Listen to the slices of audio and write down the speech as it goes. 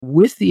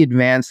With the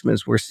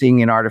advancements we're seeing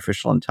in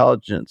artificial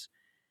intelligence,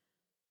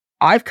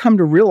 I've come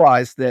to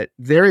realize that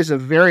there is a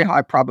very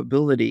high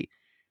probability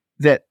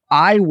that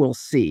I will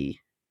see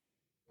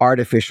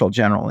artificial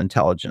general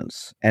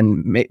intelligence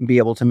and be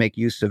able to make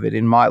use of it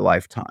in my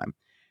lifetime.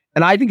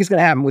 And I think it's going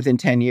to happen within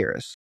 10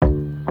 years.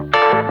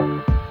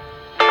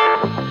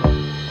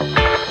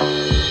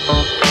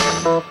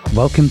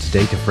 Welcome to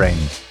Data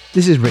Frames.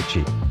 This is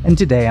Richie, and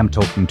today I'm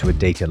talking to a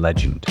data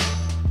legend.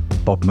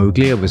 Bob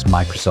Muglia was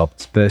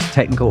Microsoft's first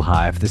technical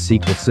hire for the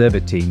SQL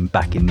Server team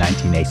back in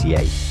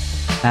 1988.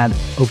 And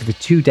over the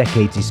 2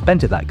 decades he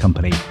spent at that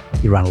company,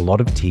 he ran a lot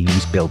of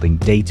teams building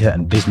data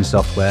and business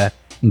software,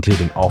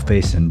 including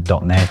Office and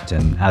 .NET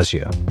and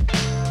Azure.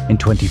 In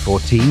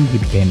 2014, he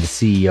became the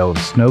CEO of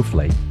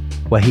Snowflake,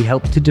 where he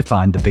helped to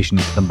define the vision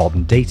for the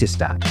modern data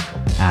stack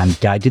and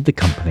guided the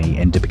company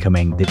into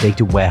becoming the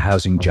data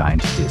warehousing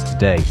giant it is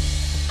today.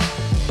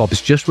 Bob has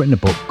just written a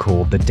book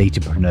called The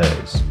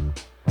Datapreneurs.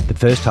 The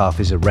first half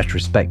is a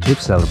retrospective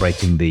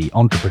celebrating the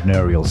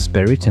entrepreneurial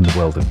spirit in the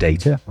world of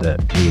data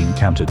that he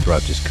encountered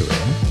throughout his career.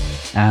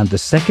 And the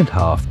second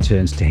half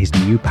turns to his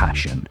new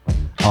passion,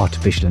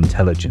 artificial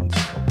intelligence.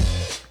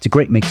 It's a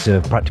great mix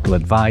of practical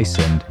advice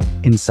and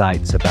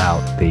insights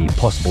about the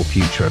possible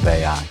future of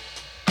AI.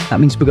 That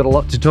means we've got a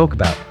lot to talk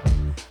about.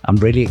 I'm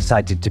really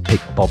excited to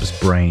pick Bob's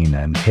brain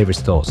and hear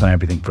his thoughts on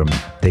everything from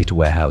data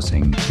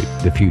warehousing to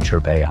the future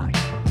of AI.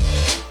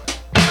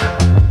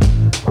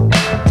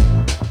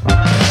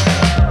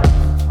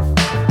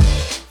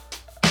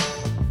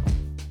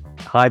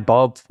 Hi,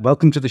 Bob.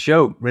 Welcome to the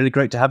show. Really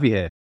great to have you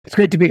here. It's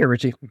great to be here,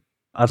 Richie.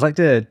 I'd like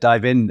to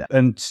dive in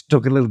and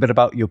talk a little bit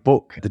about your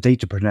book, The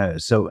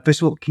Datapreneurs. So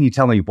first of all, can you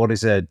tell me, what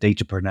is a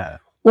datapreneur?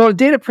 Well, a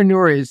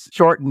datapreneur is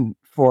shortened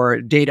for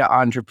data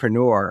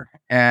entrepreneur.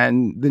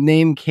 And the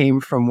name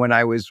came from when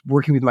I was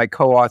working with my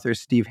co-author,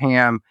 Steve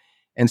Ham,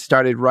 and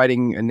started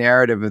writing a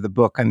narrative of the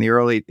book in the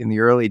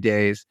early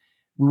days.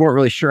 We weren't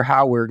really sure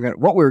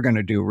what we were going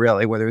to do,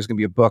 really, whether it was going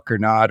to be a book or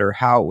not, or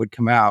how it would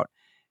come out.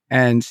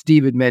 And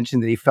Steve had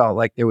mentioned that he felt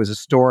like there was a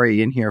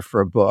story in here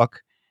for a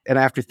book. And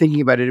after thinking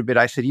about it a bit,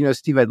 I said,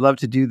 Steve, I'd love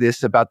to do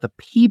this about the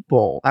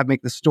people. I'd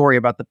make the story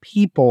about the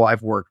people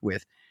I've worked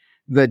with,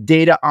 the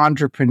data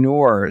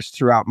entrepreneurs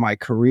throughout my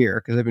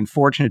career, because I've been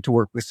fortunate to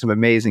work with some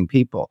amazing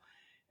people.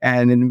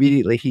 And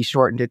immediately he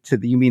shortened it to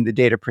you mean the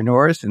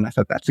datapreneurs? And I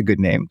thought that's a good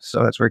name.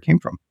 So that's where it came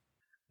from.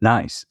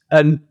 Nice.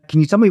 And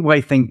can you tell me why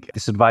you think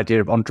this sort of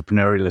idea of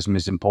entrepreneurialism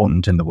is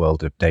important in the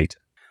world of data?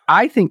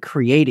 I think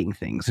creating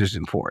things is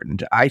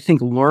important. I think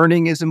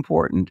learning is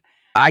important.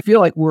 I feel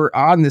like we're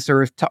on this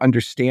earth to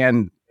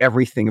understand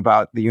everything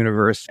about the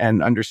universe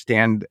and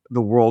understand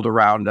the world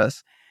around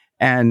us.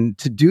 And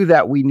to do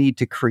that, we need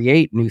to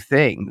create new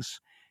things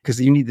because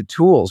you need the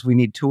tools. We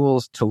need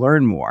tools to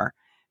learn more.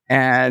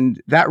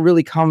 And that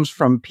really comes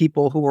from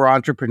people who are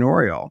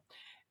entrepreneurial.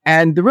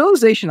 And the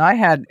realization I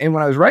had, and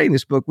when I was writing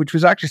this book, which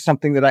was actually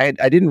something that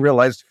I didn't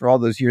realize for all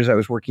those years I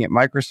was working at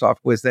Microsoft,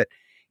 was that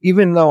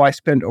even though I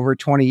spent over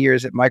 20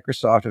 years at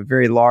Microsoft, a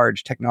very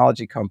large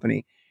technology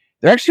company,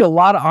 there are actually a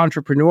lot of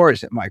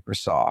entrepreneurs at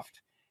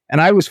Microsoft. And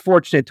I was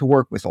fortunate to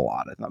work with a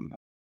lot of them.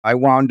 I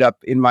wound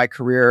up in my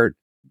career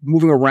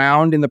moving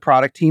around in the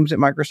product teams at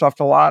Microsoft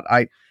a lot.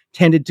 I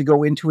tended to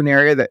go into an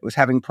area that was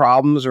having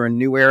problems or a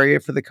new area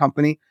for the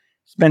company,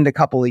 spend a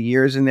couple of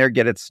years in there,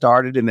 get it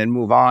started, and then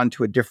move on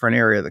to a different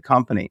area of the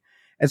company.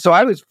 And so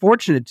I was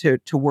fortunate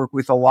to work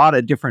with a lot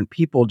of different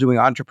people doing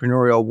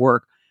entrepreneurial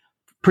work,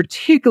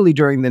 particularly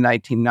during the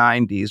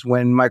 1990s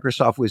when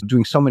Microsoft was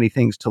doing so many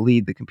things to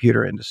lead the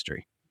computer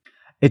industry.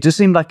 It does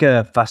seem like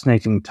a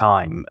fascinating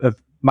time of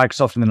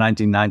Microsoft in the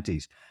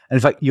 1990s. And in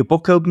fact, your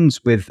book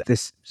opens with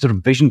this sort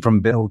of vision from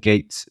Bill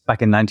Gates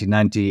back in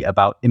 1990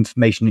 about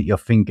information at your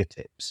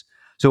fingertips.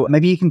 So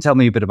maybe you can tell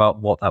me a bit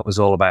about what that was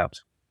all about.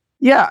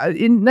 Yeah,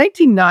 in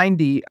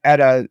 1990, at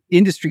an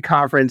industry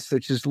conference,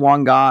 which is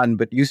long gone,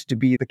 but used to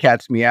be the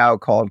cat's meow,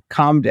 called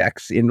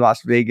Comdex in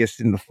Las Vegas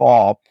in the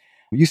fall,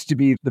 used to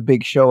be the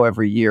big show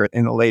every year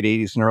in the late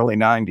 80s and early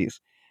 90s.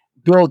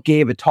 Bill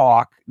gave a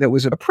talk that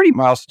was a pretty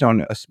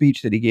milestone, a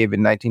speech that he gave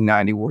in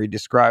 1990, where he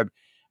described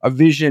a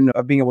vision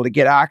of being able to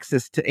get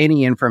access to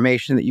any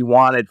information that you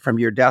wanted from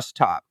your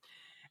desktop.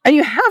 And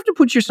you have to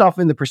put yourself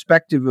in the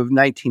perspective of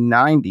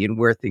 1990 and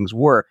where things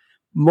were.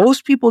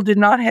 Most people did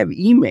not have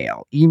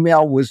email.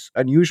 Email was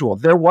unusual.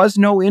 There was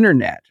no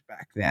internet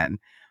back then.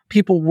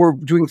 People were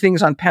doing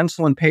things on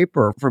pencil and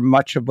paper for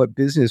much of what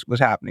business was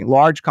happening.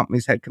 Large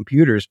companies had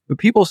computers, but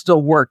people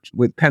still worked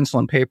with pencil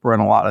and paper on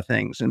a lot of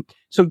things. And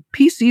so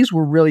PCs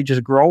were really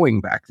just growing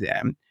back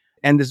then.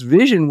 And this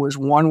vision was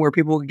one where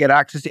people could get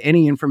access to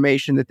any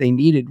information that they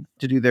needed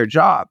to do their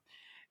job.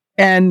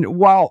 And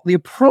while the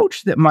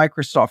approach that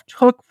Microsoft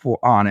took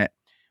on it,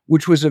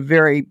 which was a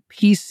very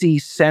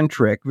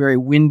PC-centric, very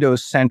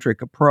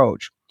Windows-centric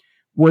approach,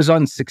 was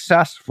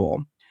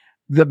unsuccessful,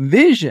 the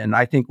vision,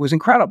 I think, was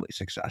incredibly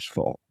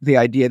successful. The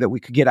idea that we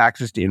could get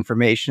access to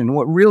information.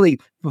 What really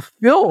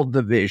fulfilled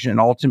the vision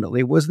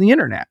ultimately was the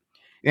internet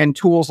and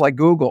tools like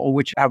Google,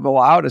 which have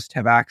allowed us to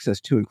have access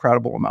to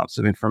incredible amounts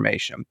of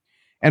information.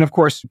 And of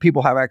course,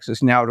 people have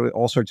access now to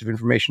all sorts of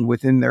information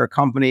within their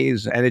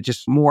companies, and it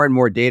just more and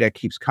more data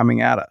keeps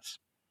coming at us.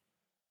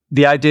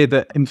 The idea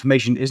that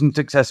information isn't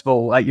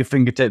accessible at your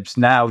fingertips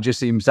now just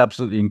seems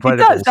absolutely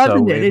incredible. It does,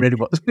 doesn't it? Really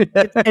was.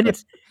 And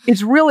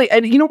it's really,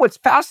 and you know what's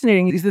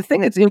fascinating is the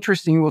thing that's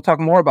interesting, we'll talk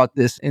more about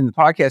this in the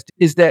podcast,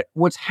 is that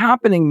what's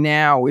happening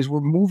now is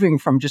we're moving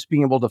from just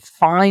being able to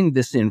find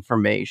this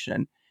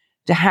information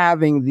to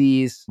having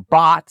these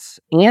bots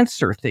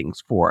answer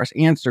things for us,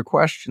 answer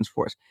questions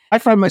for us. I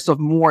find myself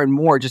more and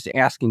more just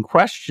asking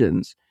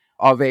questions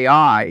of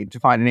AI to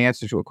find an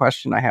answer to a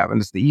question I have,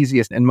 and it's the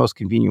easiest and most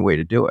convenient way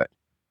to do it.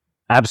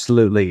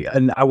 Absolutely.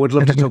 And I would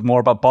love to talk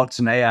more about bots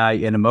and AI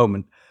in a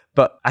moment.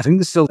 But I think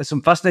there's still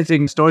some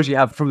fascinating stories you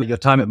have from your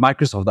time at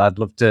Microsoft that I'd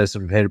love to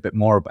sort of hear a bit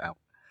more about.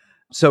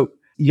 So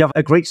you have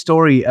a great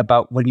story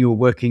about when you were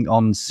working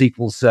on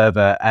SQL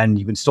Server and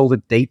you installed a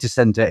data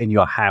center in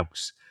your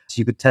house so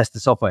you could test the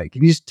software.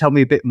 Can you just tell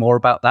me a bit more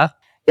about that?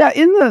 Yeah,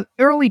 in the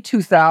early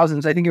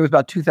 2000s, I think it was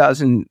about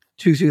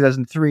 2002,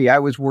 2003, I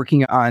was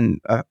working on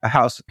a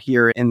house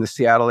here in the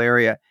Seattle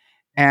area.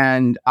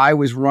 And I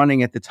was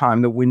running at the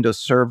time the Windows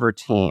Server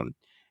team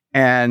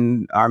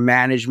and our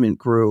management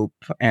group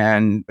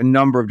and a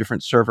number of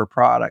different server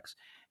products.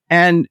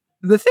 And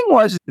the thing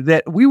was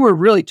that we were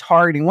really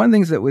targeting, one of the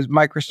things that was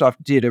Microsoft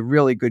did a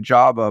really good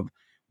job of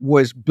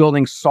was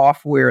building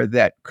software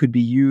that could be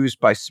used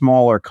by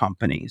smaller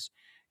companies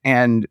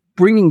and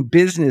bringing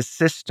business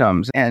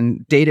systems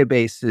and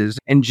databases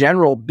and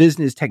general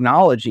business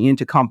technology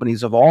into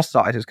companies of all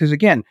sizes. Because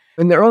again,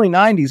 in the early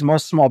 90s,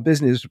 most small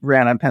business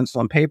ran on pencil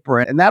and paper,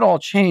 and that all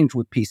changed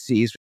with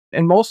PCs.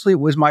 And mostly it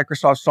was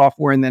Microsoft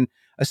software and then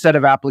a set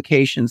of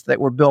applications that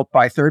were built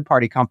by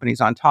third-party companies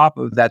on top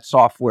of that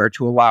software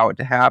to allow it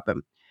to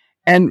happen.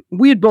 And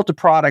we had built a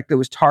product that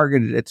was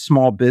targeted at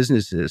small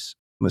businesses.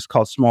 It was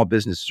called Small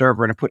Business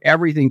Server, and it put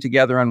everything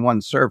together on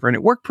one server, and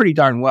it worked pretty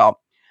darn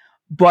well.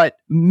 But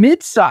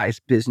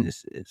mid-sized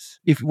businesses,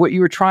 if what you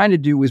were trying to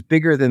do was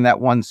bigger than that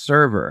one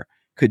server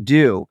could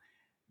do,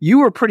 you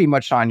were pretty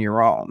much on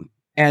your own.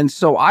 And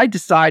so I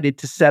decided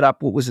to set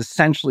up what was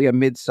essentially a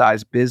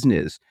mid-sized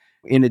business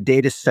in a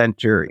data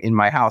center in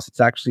my house. It's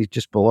actually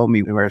just below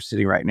me where I'm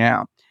sitting right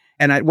now.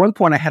 And at one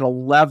point, I had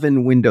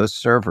 11 Windows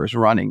servers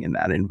running in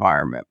that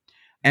environment.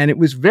 And it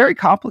was very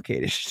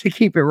complicated to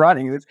keep it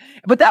running.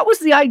 But that was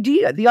the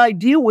idea. The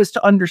idea was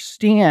to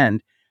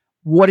understand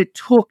what it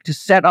took to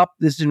set up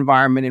this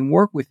environment and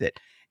work with it.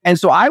 And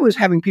so I was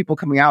having people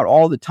coming out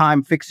all the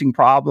time fixing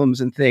problems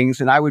and things,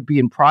 and I would be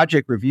in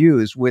project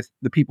reviews with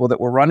the people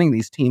that were running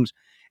these teams.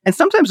 And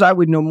sometimes I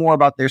would know more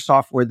about their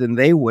software than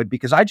they would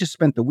because I just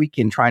spent the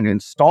weekend trying to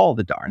install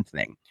the darn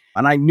thing.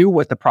 And I knew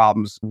what the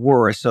problems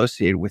were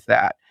associated with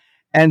that.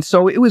 And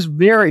so it was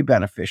very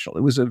beneficial.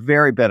 It was a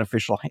very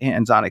beneficial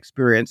hands-on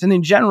experience. And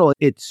in general,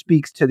 it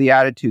speaks to the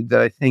attitude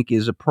that I think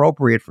is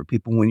appropriate for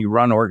people when you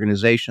run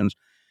organizations,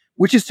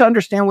 which is to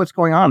understand what's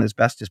going on as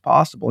best as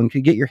possible and to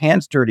get your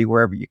hands dirty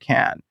wherever you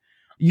can.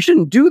 You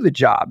shouldn't do the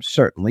job,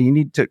 certainly. You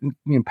need to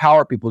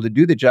empower people to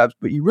do the jobs,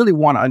 but you really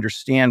want to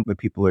understand what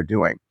people are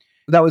doing.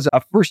 That was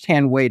a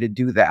firsthand way to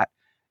do that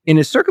in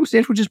a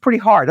circumstance which is pretty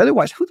hard.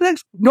 Otherwise,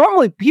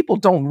 normally people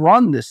don't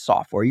run this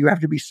software. You have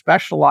to be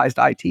specialized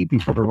IT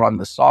people to run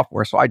this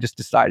software. So I just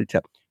decided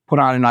to put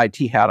on an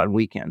IT hat on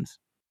weekends.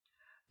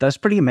 That's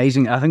pretty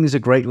amazing. I think there's a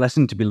great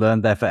lesson to be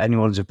learned there for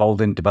anyone who's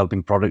involved in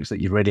developing products that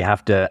you really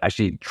have to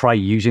actually try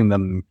using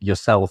them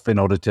yourself in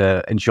order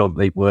to ensure that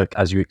they work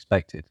as you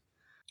expected.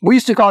 We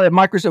used to call it, at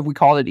Microsoft, we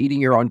called it eating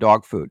your own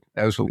dog food.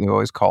 That was what we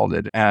always called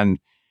it. And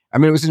I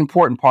mean, it was an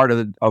important part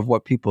of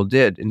what people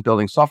did in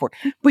building software.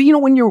 But,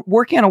 when you're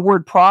working on a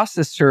word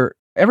processor,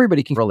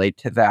 everybody can relate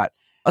to that.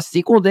 A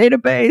SQL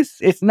database,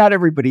 it's not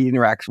everybody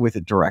interacts with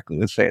it directly.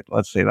 Let's say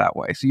that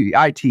way. So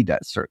IT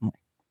does, certainly.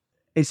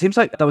 It seems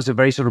like that was a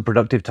very sort of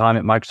productive time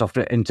at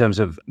Microsoft in terms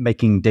of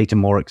making data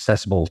more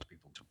accessible to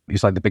people.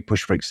 It's like the big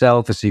push for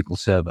Excel, for SQL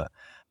Server.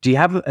 Do you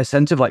have a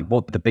sense of like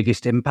what the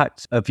biggest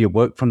impacts of your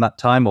work from that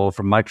time or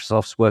from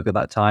Microsoft's work at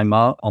that time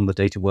are on the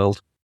data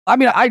world? I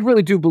mean, I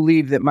really do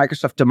believe that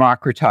Microsoft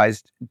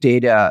democratized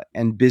data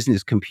and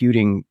business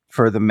computing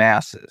for the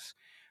masses.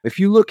 If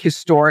you look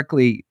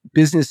historically,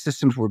 business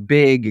systems were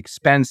big,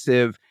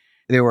 expensive.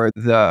 They were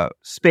the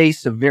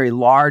space of very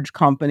large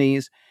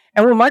companies.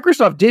 And what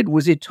Microsoft did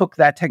was it took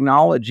that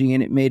technology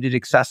and it made it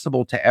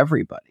accessible to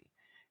everybody.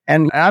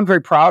 And I'm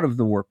very proud of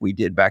the work we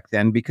did back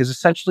then because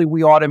essentially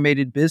we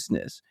automated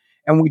business.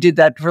 And we did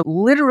that for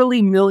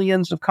literally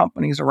millions of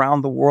companies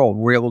around the world.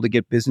 We're able to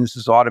get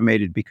businesses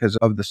automated because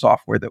of the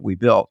software that we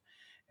built.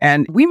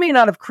 And we may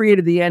not have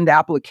created the end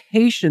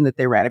application that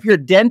they ran. If you're a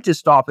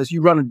dentist office,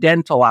 you run a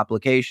dental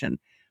application,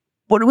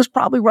 but it was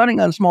probably running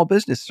on a small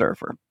business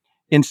server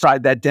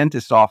inside that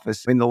dentist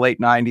office in the late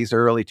 90s,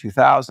 early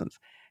 2000s.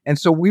 And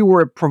so we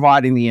were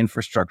providing the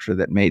infrastructure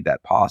that made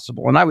that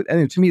possible.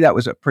 And to me, that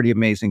was a pretty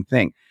amazing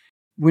thing.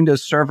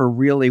 Windows Server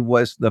really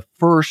was the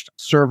first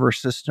server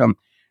system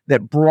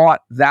that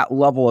brought that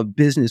level of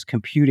business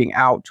computing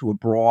out to a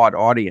broad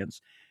audience.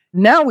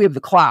 Now we have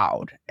the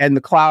cloud, and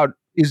the cloud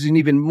is an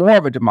even more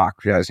of a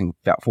democratizing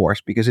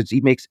force because it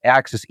makes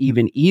access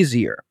even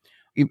easier.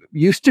 It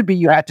used to be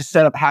you had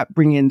to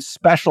bring in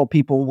special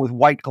people with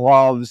white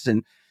gloves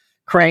and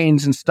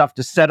cranes and stuff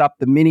to set up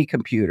the mini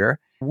computer.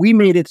 We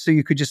made it so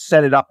you could just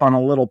set it up on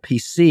a little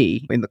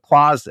PC in the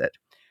closet.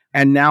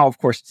 And now, of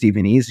course, it's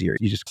even easier.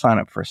 You just sign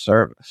up for a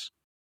service.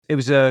 It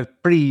was a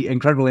pretty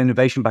incredible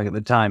innovation back at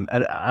the time.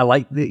 And I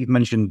like that you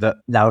mentioned that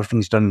now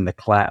everything's done in the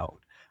cloud,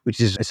 which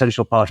is an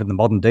essential part of the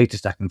modern data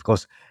stack. And of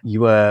course,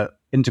 you were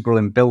integral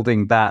in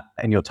building that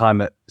in your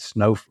time at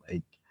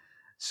Snowflake.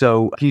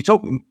 So can you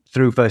talk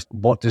through first,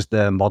 what does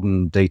the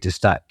modern data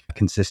stack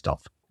consist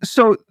of?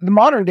 So the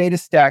modern data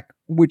stack,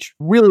 which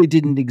really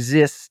didn't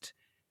exist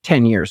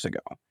 10 years ago,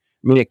 I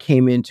mean, it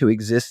came into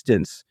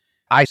existence,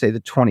 I say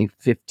the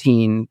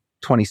 2015,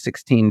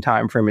 2016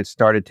 timeframe, it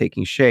started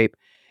taking shape.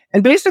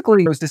 And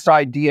basically, it was this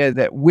idea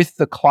that with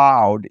the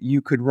cloud,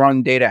 you could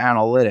run data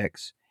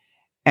analytics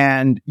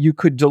and you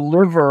could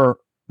deliver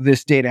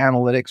this data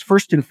analytics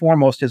first and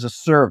foremost as a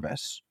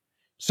service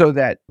so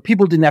that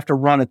people didn't have to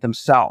run it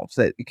themselves,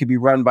 that it could be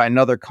run by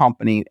another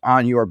company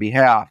on your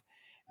behalf.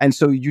 And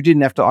so you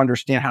didn't have to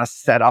understand how to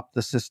set up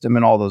the system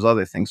and all those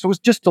other things. So it was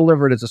just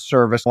delivered as a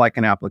service like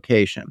an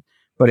application,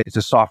 but it's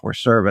a software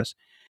service.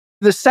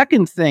 The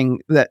second thing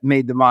that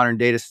made the modern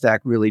data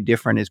stack really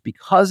different is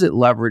because it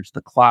leveraged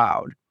the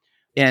cloud.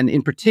 And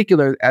in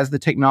particular, as the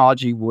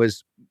technology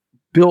was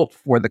built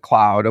for the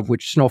cloud, of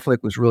which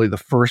Snowflake was really the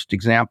first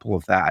example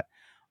of that,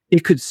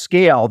 it could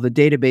scale, the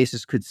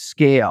databases could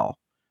scale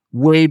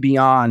way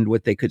beyond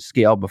what they could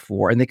scale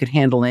before, and they could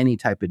handle any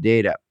type of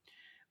data.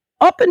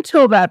 Up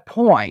until that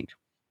point,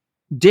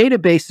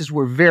 databases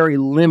were very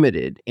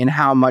limited in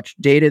how much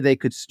data they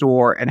could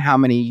store and how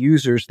many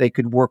users they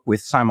could work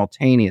with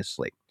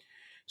simultaneously.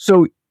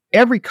 So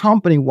every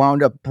company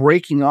wound up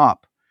breaking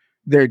up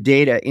their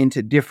data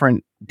into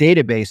different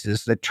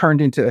databases that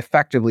turned into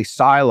effectively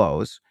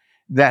silos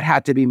that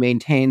had to be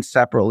maintained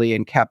separately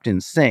and kept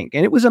in sync.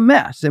 And it was a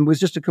mess. It was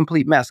just a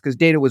complete mess because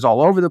data was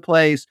all over the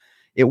place.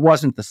 It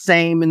wasn't the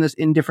same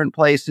in different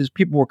places.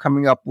 People were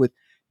coming up with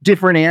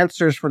different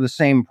answers for the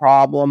same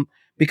problem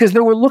because they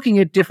were looking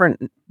at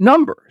different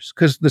numbers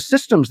because the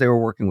systems they were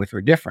working with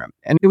were different.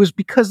 And it was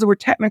because there were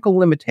technical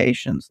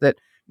limitations that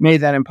made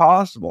that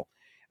impossible.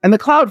 And the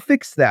cloud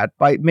fixed that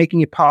by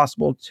making it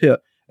possible to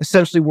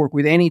essentially work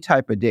with any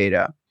type of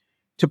data,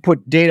 to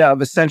put data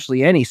of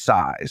essentially any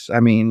size.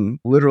 I mean,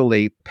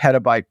 literally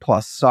petabyte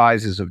plus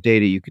sizes of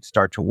data you could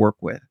start to work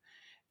with.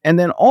 And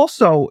then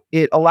also,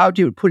 it allowed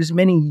you to put as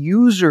many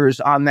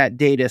users on that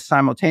data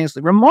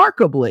simultaneously.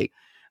 Remarkably,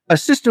 a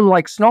system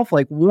like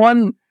Snowflake,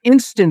 one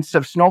instance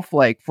of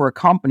Snowflake for a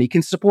company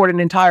can support an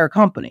entire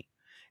company.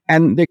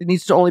 And there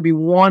needs to only be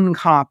one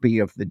copy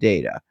of the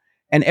data.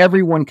 And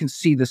everyone can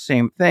see the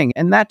same thing.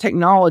 And that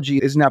technology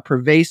is now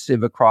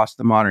pervasive across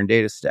the modern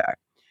data stack.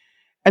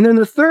 And then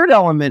the third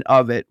element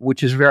of it,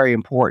 which is very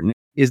important,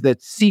 is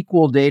that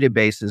SQL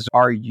databases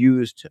are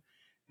used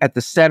at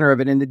the center of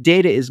it, and the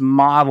data is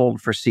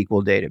modeled for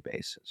SQL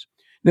databases.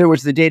 In other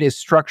words, the data is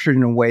structured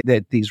in a way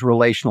that these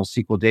relational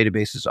SQL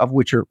databases, of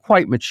which are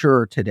quite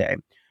mature today,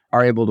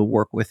 are able to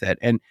work with it.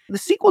 And the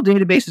SQL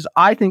databases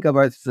I think of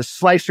as the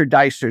slicer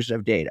dicers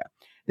of data.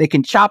 They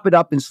can chop it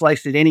up and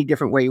slice it any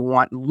different way you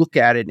want and look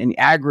at it and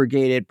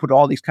aggregate it, put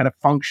all these kind of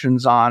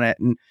functions on it.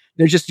 And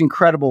they're just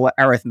incredible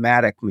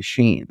arithmetic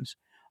machines.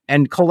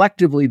 And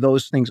collectively,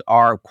 those things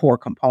are core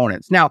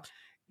components. Now,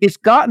 it's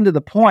gotten to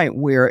the point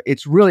where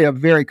it's really a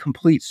very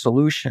complete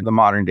solution, the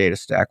modern data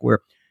stack, where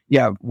you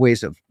have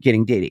ways of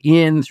getting data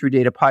in through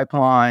data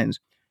pipelines.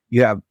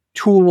 You have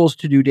tools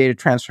to do data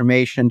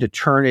transformation, to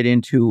turn it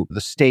into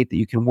the state that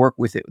you can work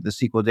with it with the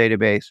SQL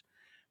database.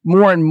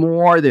 More and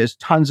more, there's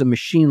tons of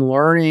machine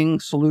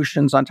learning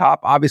solutions on top.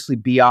 Obviously,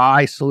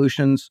 BI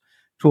solutions,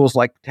 tools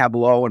like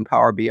Tableau and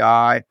Power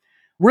BI.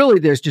 Really,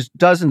 there's just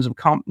dozens of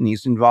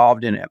companies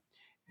involved in it.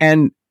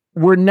 And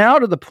we're now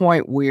to the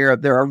point where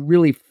there are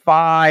really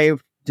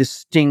 5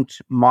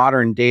 distinct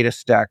modern data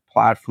stack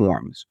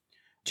platforms.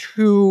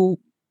 2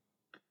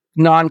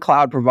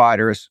 non-cloud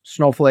providers,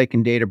 Snowflake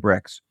and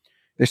Databricks.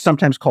 They're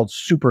sometimes called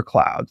super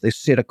clouds. They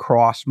sit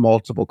across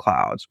multiple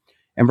clouds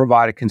and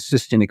provide a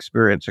consistent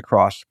experience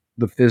across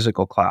the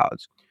physical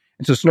clouds.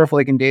 And so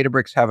Snowflake and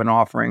Databricks have an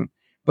offering,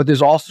 but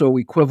there's also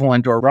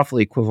equivalent or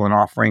roughly equivalent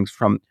offerings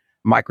from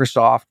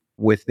Microsoft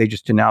they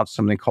just announced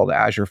something called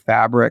Azure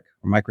Fabric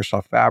or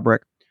Microsoft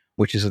Fabric,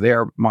 which is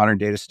their modern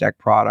data stack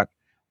product.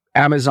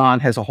 Amazon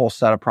has a whole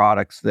set of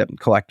products that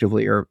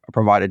collectively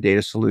provide a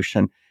data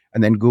solution.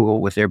 And then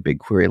Google with their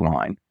BigQuery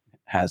line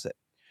has it.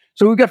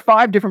 So we've got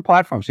 5 different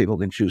platforms people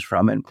can choose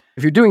from. And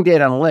if you're doing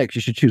data analytics,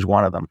 you should choose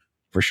one of them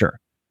for sure.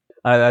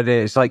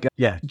 It's like,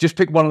 just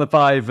pick one of the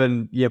 5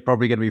 and you're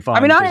probably going to be fine.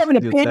 I mean, I have an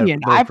opinion.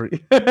 I'm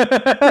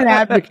an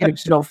advocate of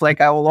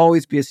Snowflake. I will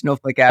always be a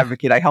Snowflake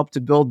advocate. I help to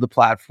build the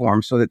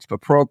platform, so it's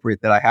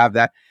appropriate that I have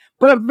that.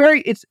 But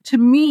to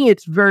me,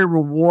 it's very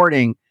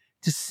rewarding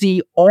to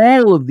see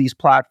all of these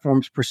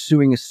platforms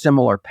pursuing a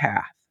similar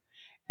path.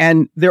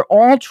 And they're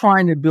all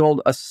trying to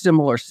build a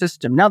similar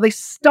system. Now, they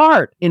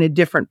start in a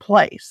different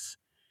place.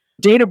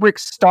 Databricks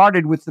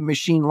started with the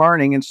machine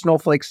learning and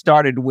Snowflake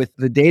started with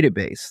the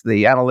database,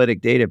 the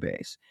analytic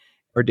database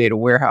or data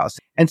warehouse.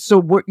 And so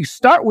what you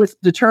start with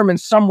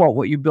determines somewhat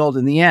what you build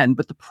in the end,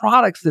 but the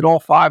products that all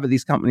five of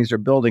these companies are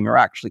building are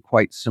actually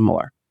quite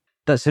similar.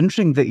 That's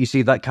interesting that you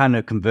see that kind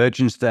of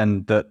convergence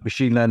then, that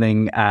machine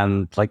learning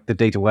and like the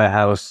data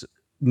warehouse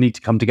need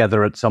to come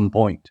together at some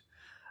point.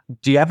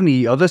 Do you have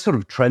any other sort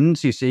of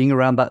trends you're seeing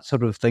around that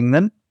sort of thing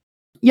then?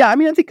 Yeah, I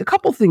mean, I think a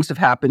couple things have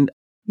happened.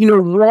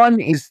 One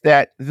is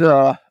that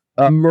the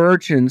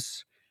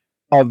emergence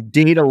of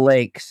data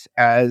lakes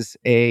as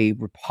a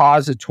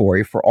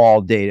repository for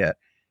all data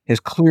has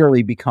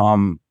clearly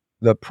become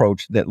the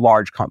approach that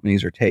large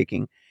companies are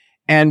taking.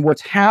 And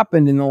what's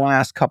happened in the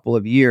last couple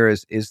of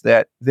years is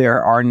that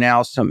there are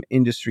now some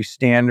industry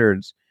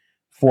standards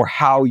for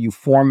how you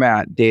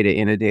format data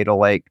in a data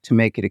lake to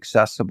make it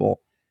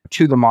accessible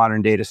to the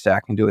modern data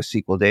stack and to a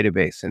SQL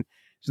database. And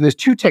so there's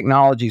two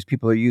technologies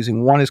people are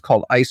using. One is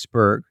called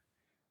Iceberg,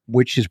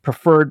 which is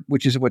preferred,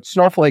 which is what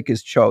Snowflake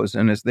has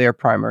chosen as their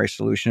primary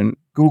solution.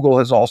 Google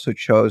has also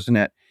chosen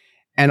it.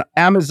 And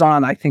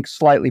Amazon, I think,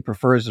 slightly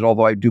prefers it,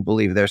 although I do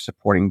believe they're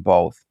supporting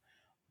both.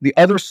 The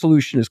other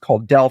solution is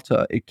called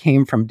Delta. It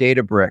came from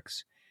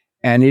Databricks,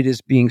 and it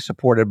is being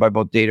supported by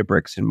both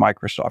Databricks and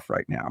Microsoft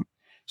right now.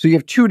 So you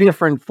have two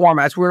different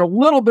formats. We're in a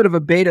little bit of a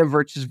beta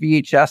versus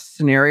VHS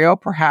scenario,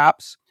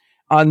 perhaps,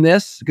 on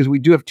this, because we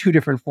do have two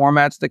different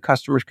formats that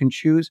customers can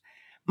choose.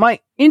 My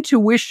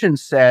intuition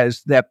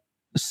says that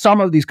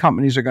some of these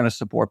companies are going to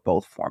support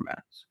both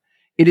formats.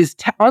 It is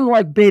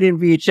unlike beta and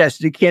VHS.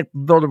 You can't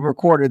build a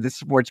recorder that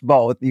supports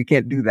both. You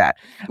can't do that.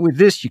 With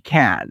this, you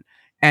can.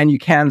 And you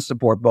can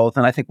support both.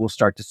 And I think we'll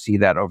start to see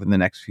that over the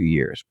next few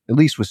years, at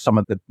least with some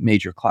of the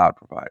major cloud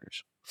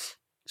providers.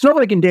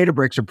 Snowflake and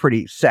Databricks are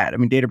pretty set. I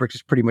mean, Databricks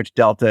is pretty much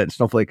Delta and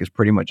Snowflake is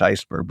pretty much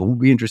Iceberg. But we'll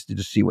be interested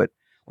to see what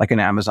like an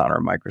Amazon or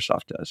a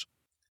Microsoft does.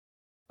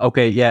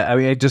 Okay, yeah. I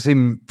mean, it does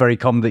seem very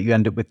common that you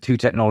end up with two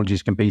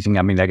technologies competing.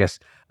 I mean, I guess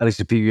at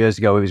least a few years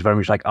ago, it was very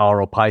much like R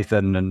or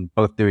Python and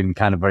both doing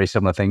kind of very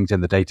similar things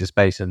in the data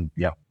space. And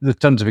yeah, there's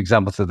tons of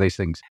examples of these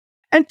things.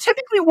 And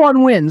typically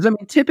one wins. I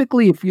mean,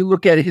 typically, if you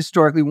look at it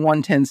historically,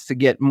 one tends to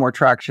get more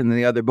traction than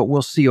the other, but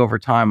we'll see over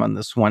time on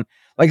this one.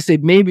 Like I say,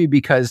 maybe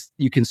because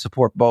you can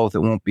support both, it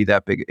won't be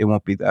that big. It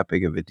won't be that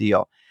big of a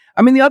deal.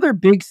 I mean, the other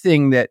big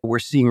thing that we're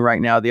seeing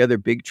right now, the other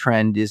big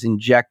trend is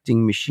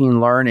injecting machine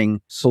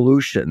learning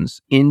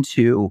solutions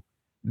into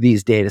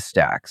these data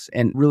stacks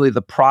and really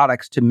the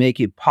products to make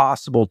it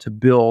possible to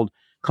build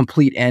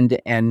complete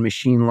end-to-end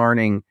machine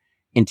learning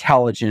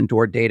intelligent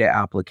or data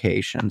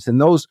applications. And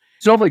those,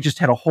 Snowflake just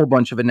had a whole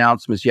bunch of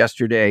announcements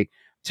yesterday.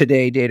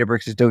 Today,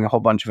 Databricks is doing a whole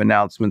bunch of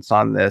announcements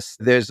on this.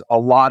 There's a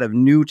lot of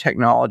new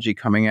technology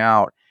coming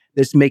out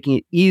that's making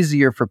it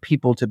easier for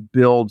people to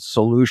build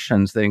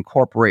solutions that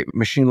incorporate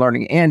machine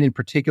learning and in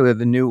particular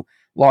the new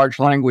large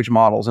language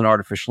models and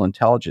artificial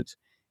intelligence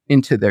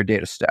into their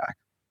data stack.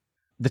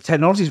 The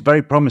technology is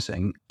very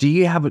promising. Do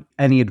you have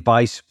any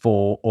advice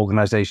for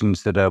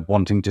organizations that are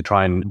wanting to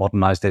try and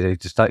modernize their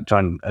data stack, try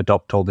and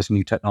adopt all this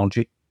new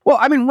technology? Well,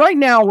 I mean, right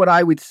now, what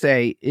I would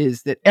say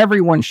is that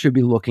everyone should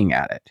be looking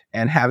at it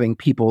and having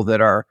people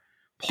that are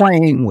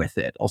playing with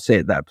it. I'll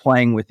say that,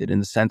 playing with it in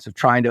the sense of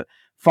trying to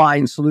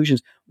find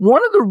solutions.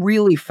 One of the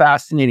really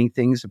fascinating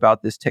things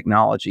about this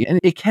technology,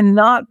 and it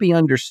cannot be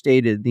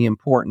understated, the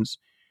importance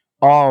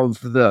of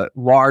the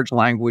large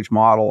language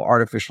model,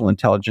 artificial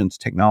intelligence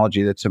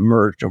technology that's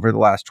emerged over the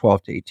last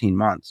 12 to 18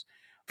 months.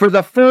 For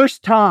the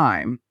first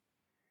time,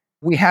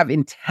 we have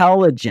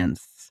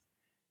intelligence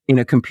in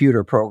a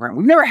computer program.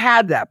 We've never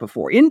had that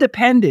before.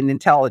 Independent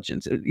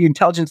intelligence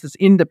that's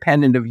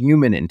independent of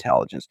human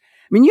intelligence.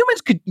 I mean,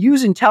 humans could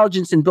use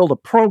intelligence and build a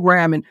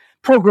program, and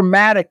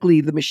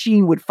programmatically, the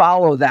machine would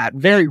follow that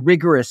very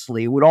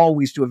rigorously. It would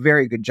always do a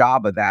very good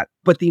job of that.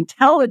 But the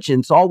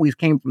intelligence always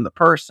came from the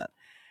person.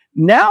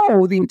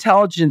 Now, the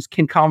intelligence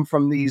can come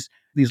from these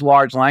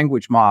large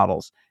language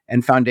models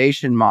and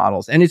foundation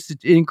models. And it's an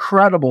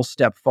incredible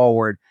step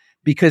forward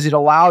because it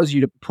allows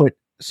you to put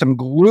some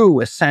glue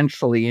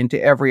essentially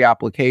into every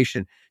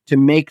application to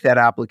make that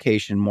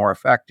application more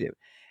effective.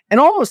 And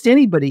almost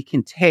anybody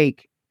can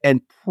take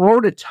and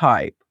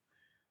prototype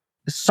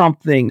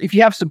something. If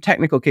you have some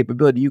technical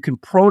capability, you can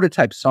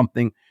prototype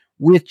something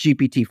with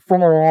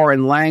GPT-4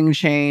 and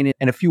LangChain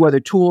and a few other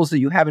tools that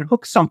you have and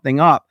hook something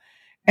up.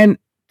 And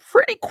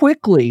pretty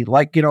quickly,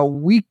 like, a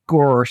week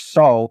or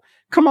so,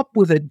 come up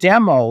with a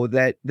demo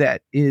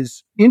that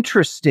is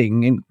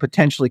interesting and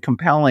potentially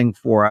compelling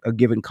for a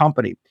given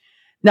company.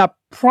 Now,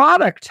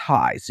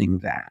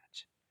 productizing that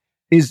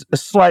is a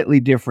slightly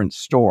different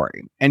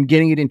story and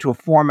getting it into a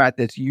format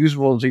that's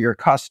useful to your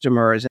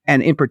customers.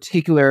 And in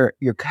particular,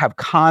 you have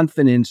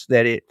confidence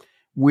that it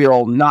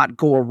will not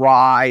go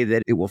awry,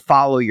 that it will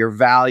follow your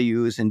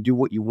values and do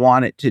what you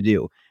want it to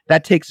do.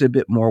 That takes a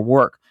bit more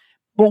work.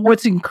 But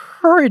what's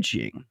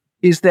encouraging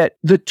is that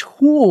the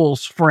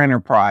tools for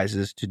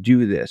enterprises to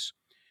do this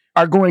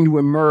are going to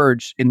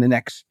emerge in the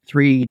next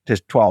 3 to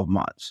 12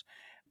 months.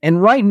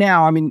 And right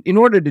now, I mean, in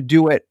order to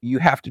do it, you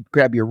have to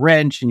grab your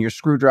wrench and your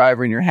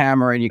screwdriver and your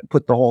hammer and you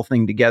put the whole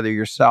thing together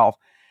yourself.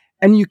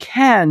 And you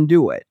can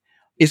do it.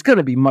 It's going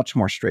to be much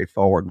more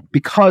straightforward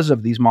because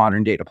of these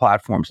modern data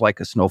platforms like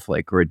a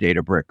Snowflake or a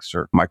Databricks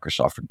or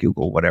Microsoft or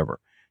Google, whatever.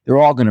 They're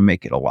all going to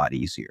make it a lot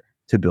easier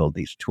to build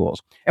these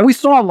tools. And we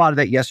saw a lot of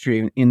that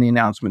yesterday in the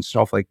announcement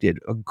Snowflake did.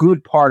 A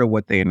good part of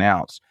what they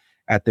announced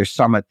at their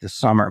summit this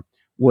summer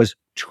was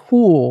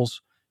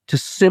tools to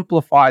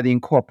simplify the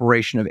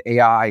incorporation of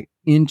AI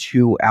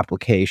into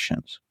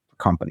applications for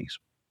companies.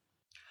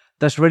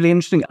 That's really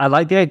interesting. I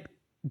like the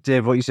idea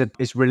of what you said.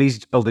 It's really easy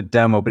to build a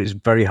demo, but it's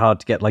very hard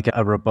to get like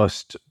a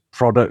robust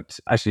product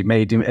actually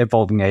made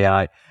involving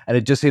AI. And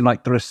it just seemed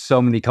like there are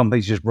so many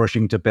companies just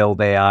rushing to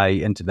build AI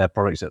into their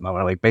products at the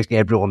moment. Like basically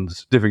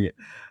everyone's doing it,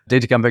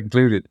 Datacamp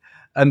included.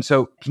 And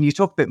so can you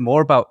talk a bit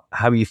more about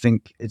how you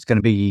think it's going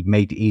to be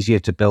made easier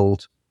to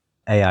build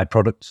AI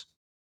products?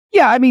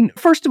 Yeah, I mean,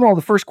 first of all,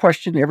 the first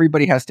question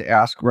everybody has to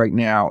ask right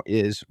now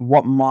is,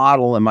 what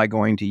model am I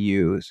going to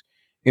use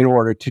in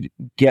order to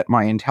get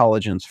my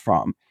intelligence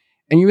from?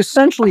 And you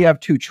essentially have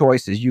two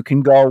choices. You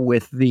can go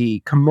with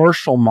the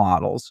commercial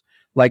models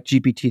like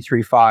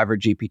GPT-3.5 or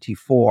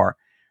GPT-4,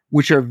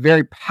 which are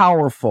very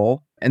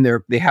powerful and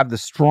they have the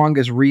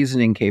strongest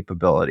reasoning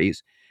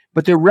capabilities,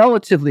 but they're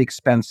relatively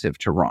expensive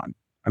to run.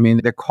 I mean,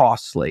 they're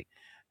costly.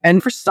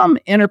 And for some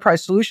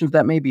enterprise solutions,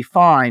 that may be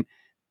fine.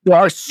 There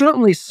are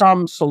certainly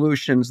some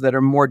solutions that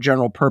are more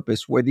general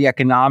purpose where the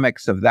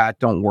economics of that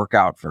don't work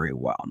out very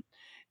well.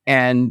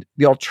 And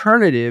the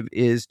alternative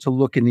is to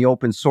look in the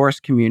open source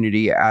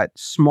community at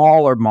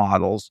smaller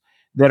models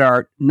that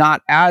are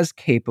not as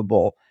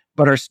capable,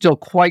 but are still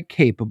quite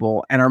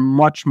capable and are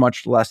much,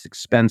 much less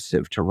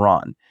expensive to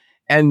run.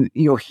 And,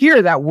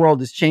 here that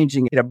world is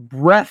changing at a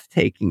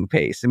breathtaking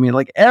pace. I mean,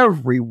 like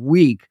every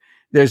week,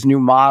 there's new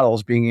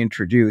models being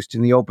introduced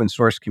in the open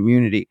source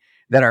community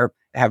that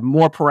have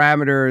more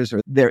parameters,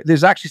 or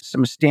there's actually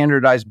some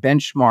standardized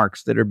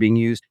benchmarks that are being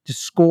used to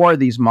score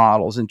these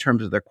models in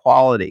terms of their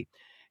quality.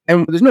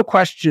 And there's no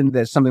question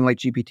that something like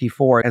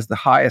GPT-4 has the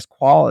highest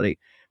quality.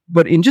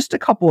 But in just a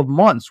couple of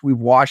months, we've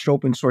watched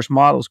open source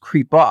models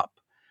creep up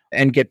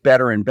and get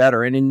better and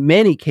better. And in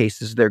many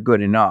cases, they're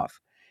good enough.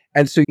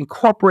 And so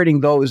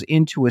incorporating those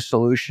into a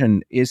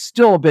solution is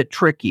still a bit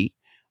tricky.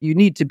 You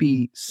need to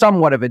be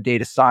somewhat of a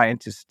data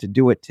scientist to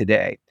do it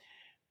today.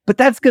 But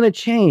that's going to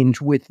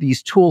change with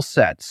these tool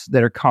sets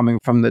that are coming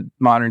from the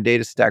modern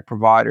data stack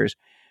providers.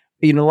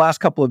 The last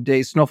couple of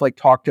days, Snowflake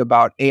talked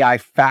about AI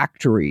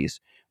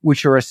factories,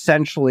 which are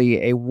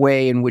essentially a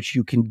way in which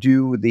you can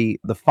do the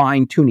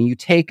fine tuning. You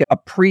take a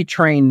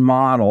pre-trained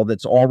model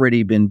that's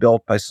already been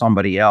built by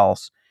somebody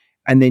else,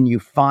 and then you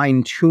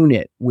fine tune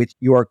it with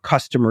your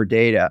customer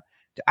data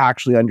to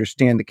actually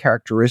understand the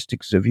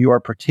characteristics of your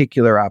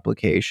particular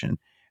application.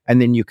 And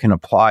then you can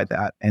apply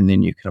that,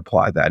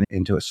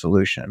 into a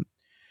solution.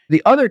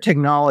 The other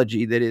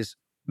technology that is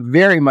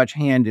very much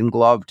hand in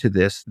glove to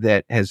this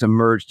that has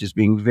emerged as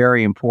being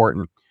very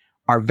important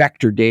are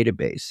vector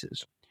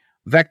databases.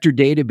 Vector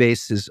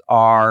databases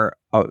are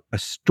a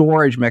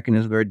storage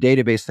mechanism, or a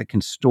database that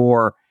can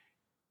store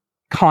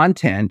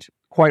content,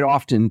 quite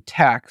often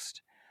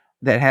text,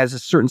 that has a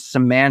certain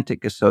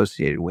semantic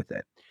associated with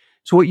it.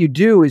 So what you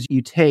do is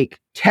you take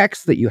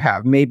text that you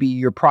have, maybe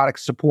your product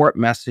support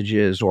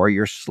messages or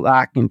your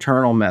Slack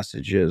internal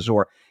messages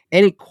or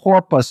any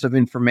corpus of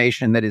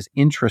information that is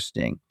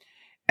interesting,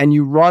 and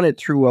you run it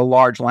through a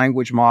large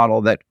language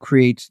model that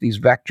creates these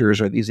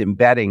vectors or these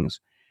embeddings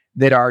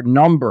that are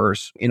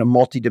numbers in a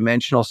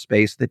multidimensional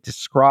space that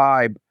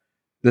describe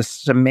the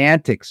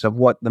semantics of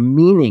what the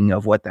meaning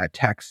of what that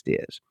text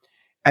is.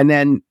 And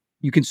then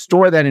you can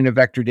store that in a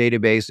vector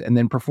database and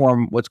then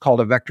perform what's called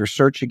a vector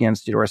search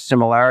against it, or a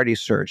similarity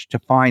search, to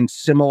find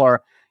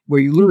similar, where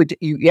you literally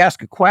you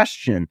ask a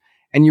question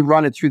and you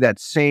run it through that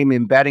same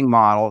embedding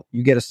model.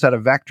 You get a set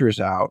of vectors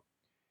out.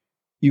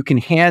 You can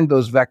hand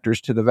those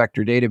vectors to the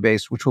vector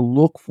database, which will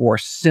look for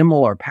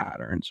similar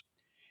patterns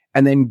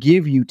and then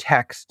give you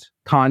text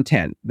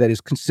content that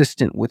is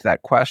consistent with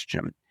that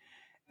question.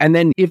 And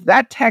then if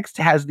that text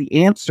has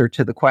the answer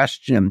to the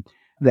question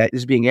that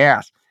is being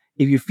asked,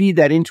 if you feed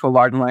that into a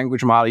large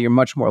language model, you're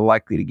much more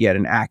likely to get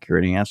an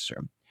accurate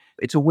answer.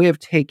 It's a way of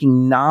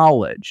taking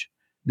knowledge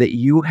that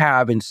you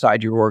have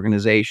inside your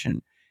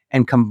organization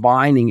and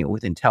combining it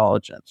with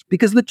intelligence,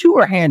 because the two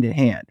are hand in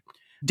hand.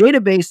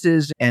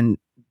 Databases and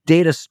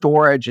data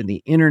storage and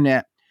the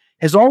internet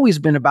has always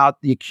been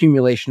about the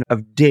accumulation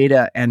of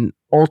data and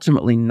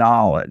ultimately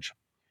knowledge.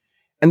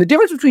 And the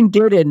difference between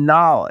data and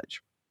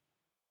knowledge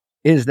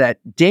is that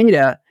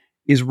data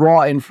is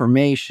raw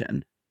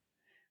information.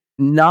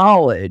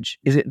 Knowledge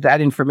is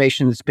that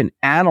information that's been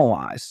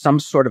analyzed,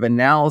 some sort of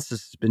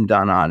analysis has been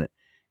done on it,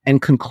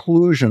 and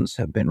conclusions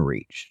have been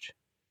reached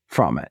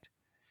from it.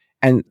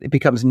 And it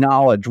becomes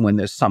knowledge when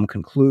there's some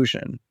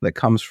conclusion that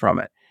comes from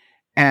it.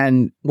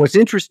 And what's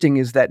interesting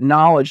is that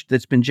knowledge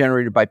that's been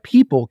generated by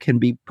people can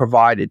be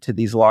provided to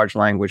these large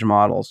language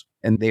models,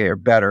 and they are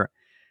better.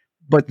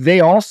 But they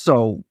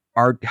also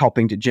are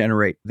helping to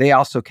generate, they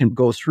also can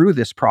go through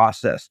this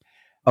process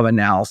of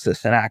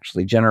analysis and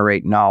actually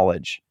generate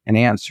knowledge and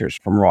answers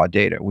from raw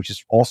data, which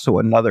is also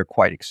another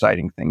quite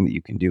exciting thing that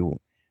you can do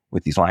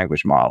with these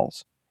language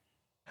models.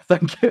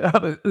 Thank you.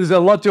 There's a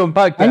lot to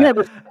unpack there.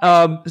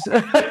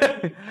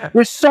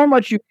 There's so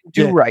much you can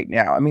do right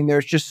now. I mean,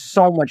 there's just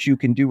so much you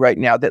can do right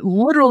now that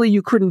literally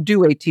you couldn't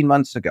do 18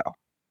 months ago.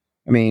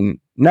 I mean,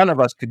 none of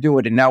us could do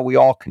it, and now we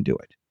all can do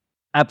it.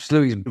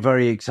 Absolutely.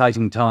 Very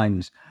exciting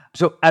times.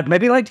 So I'd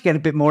maybe like to get a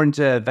bit more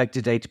into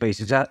vector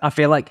databases. I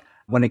feel like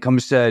when it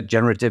comes to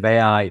generative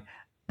AI,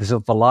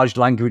 the large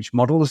language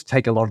models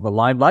take a lot of the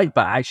limelight,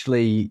 but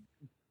actually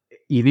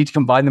you need to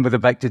combine them with a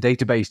vector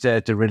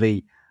database to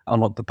really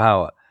unlock the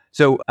power.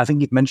 So I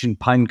think you've mentioned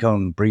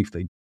Pinecone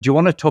briefly. Do you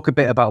want to talk a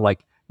bit about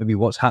like maybe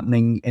what's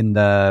happening in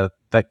the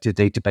vector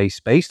database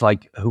space?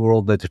 Like who are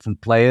all the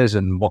different players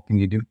and what can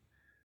you do?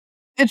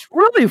 It's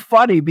really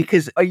funny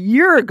because a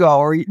year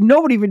ago,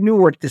 nobody even knew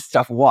what this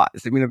stuff was.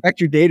 I mean, a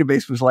vector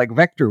database was like,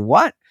 vector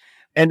what?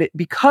 And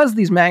because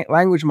these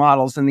language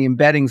models and the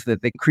embeddings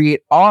that they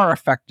create are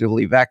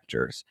effectively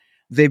vectors,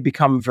 they've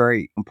become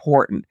very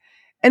important.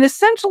 And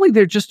essentially,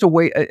 they're just a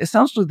way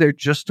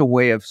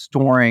of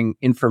storing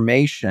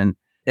information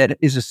that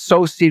is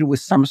associated with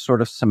some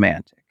sort of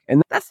semantic.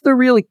 And that's the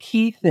really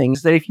key thing,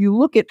 is that if you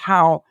look at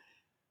how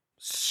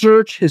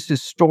search has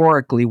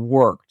historically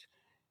worked,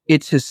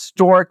 it's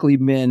historically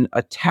been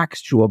a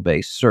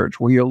textual-based search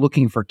where you're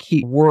looking for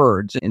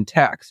keywords in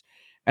text.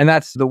 And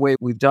that's the way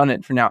we've done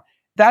it for now.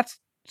 That's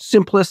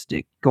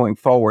simplistic going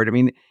forward. I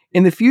mean,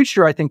 in the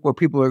future, I think what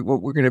we're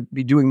going to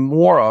be doing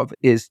more of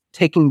is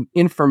taking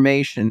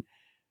information,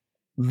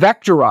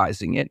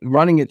 vectorizing it,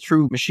 running it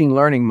through machine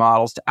learning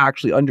models to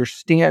actually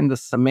understand the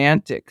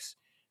semantics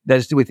that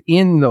is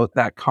within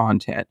that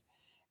content,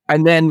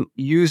 and then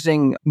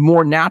using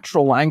more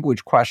natural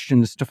language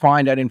questions to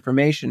find out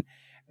information,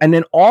 and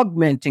then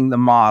augmenting the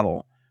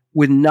model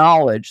with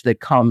knowledge that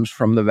comes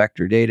from the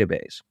vector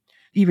database.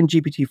 Even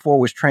GPT-4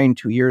 was trained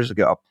 2 years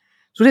ago.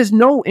 So there's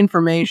no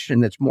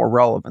information that's more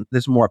relevant,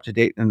 that's more up to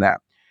date than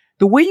that.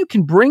 The way you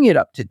can bring it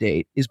up to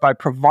date is by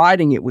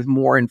providing it with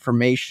more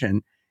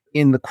information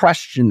in the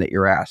question that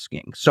you're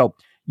asking. So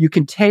you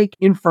can take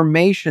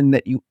information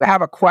that you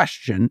have a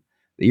question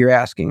that you're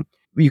asking,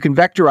 you can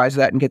vectorize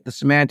that and get the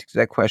semantics of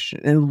that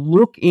question and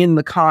look in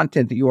the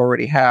content that you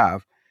already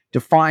have to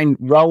find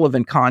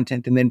relevant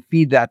content and then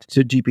feed that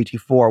to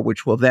GPT-4,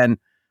 which will then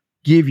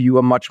give you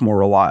a much more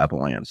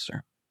reliable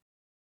answer.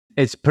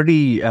 It's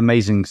pretty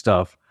amazing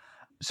stuff.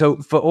 So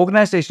for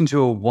organizations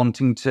who are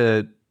wanting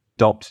to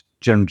adopt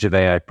generative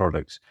AI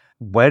products,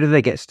 where do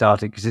they get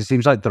started? Because it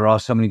seems like there are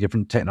so many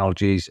different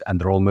technologies and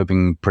they're all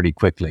moving pretty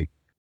quickly.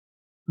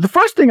 The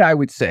first thing I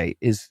would say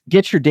is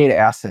get your data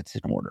assets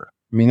in order.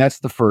 I mean, that's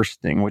the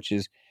first thing, which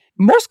is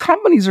most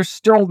companies are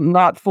still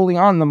not fully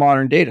on the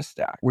modern data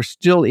stack. We're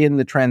still in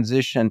the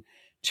transition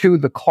to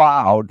the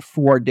cloud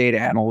for data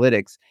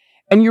analytics.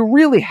 And you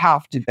really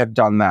have to have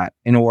done that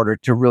in order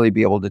to really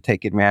be able to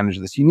take advantage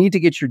of this. You need to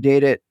get your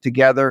data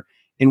together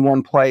in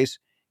one place.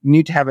 You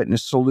need to have it in a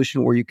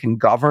solution where you can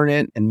govern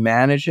it and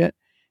manage it.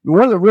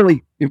 One of the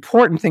really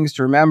important things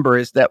to remember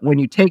is that when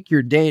you take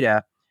your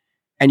data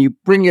and you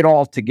bring it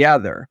all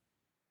together,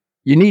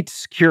 you need to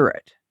secure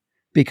it.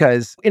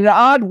 Because in an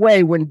odd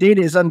way, when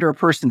data is under a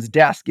person's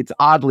desk, it's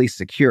oddly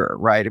secure,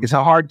 right? It's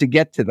hard to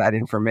get to that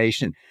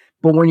information.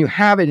 But when you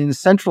have it in a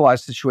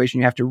centralized situation,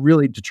 you have to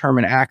really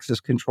determine access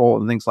control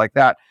and things like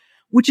that,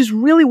 which is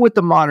really what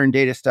the modern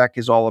data stack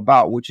is all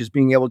about, which is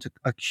being able to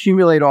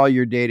accumulate all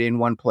your data in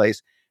one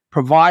place,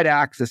 provide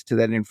access to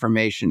that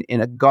information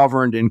in a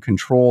governed and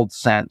controlled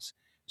sense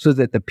so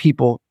that the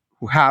people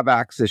who have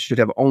access should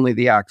have only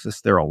the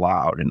access they're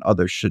allowed and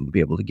others shouldn't be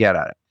able to get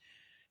at it.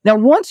 Now,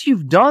 once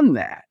you've done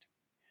that,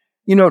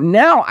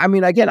 now, I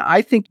mean, again,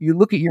 I think you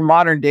look at your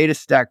modern data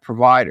stack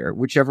provider,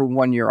 whichever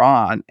one you're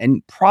on,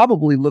 and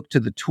probably look to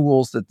the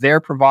tools that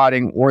they're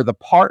providing or the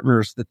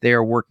partners that they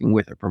are working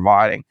with are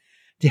providing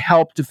to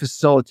help to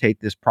facilitate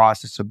this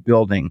process of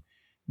building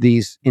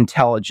these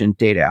intelligent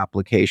data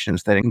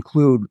applications that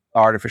include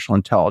artificial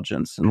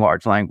intelligence and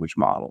large language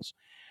models.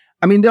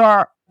 I mean, there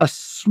are a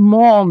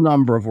small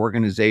number of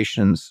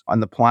organizations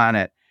on the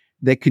planet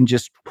that can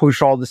just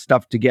push all this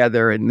stuff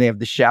together, and they have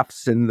the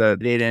chefs and the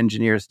data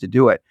engineers to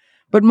do it.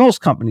 But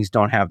most companies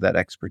don't have that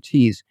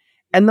expertise.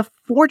 And the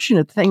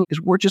fortunate thing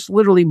is we're just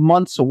literally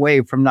months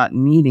away from not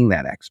needing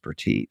that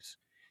expertise.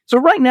 So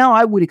right now,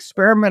 I would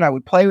experiment, I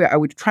would play, I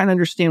would try and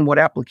understand what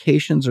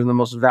applications are the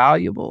most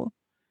valuable.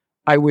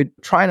 I would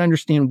try and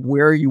understand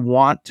where you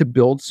want to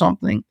build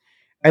something.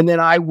 And then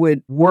I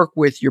would work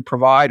with your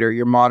provider,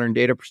 your modern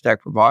data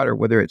stack provider,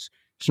 whether it's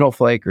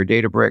Snowflake or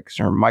Databricks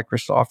or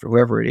Microsoft or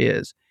whoever it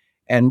is,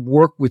 and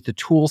work with the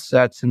tool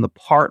sets and the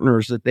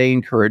partners that they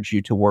encourage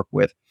you to work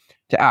with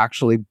to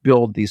actually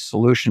build these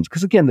solutions.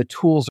 Because again, the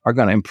tools are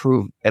going to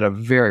improve at a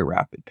very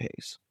rapid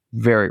pace,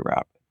 very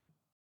rapid.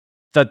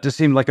 That does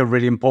seem like a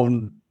really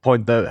important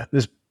point that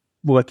is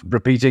worth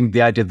repeating,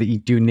 the idea that you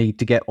do need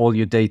to get all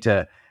your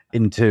data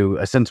into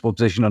a sensible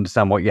position,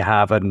 understand what you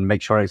have, and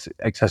make sure it's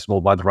accessible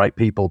by the right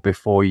people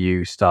before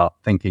you start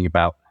thinking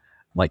about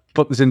like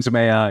put this into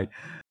AI.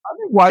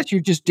 Otherwise,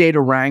 you're just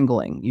data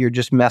wrangling. You're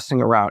just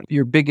messing around.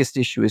 Your biggest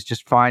issue is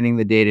just finding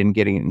the data and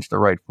getting it into the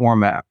right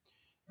format.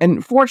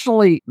 And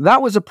fortunately,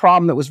 that was a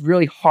problem that was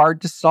really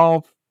hard to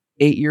solve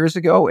 8 years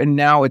ago. And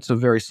now it's a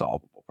very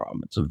solvable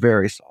problem. It's a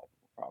very solvable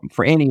problem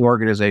for any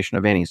organization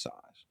of any size.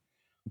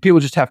 People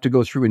just have to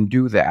go through and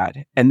do that.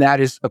 And that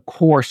is a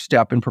core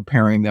step in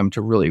preparing them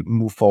to really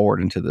move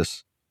forward into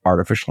this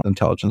artificial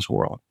intelligence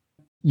world.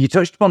 You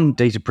touched upon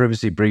data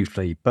privacy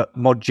briefly, but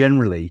more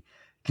generally,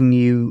 can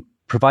you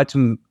provide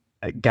some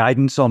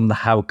guidance on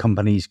how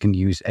companies can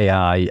use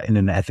AI in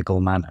an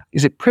ethical manner?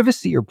 Is it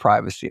privacy or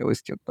privacy? I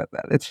always joke about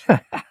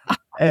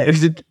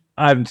that.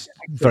 I'm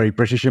very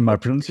British in my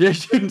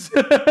pronunciations.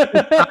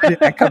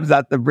 That comes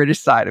out, the British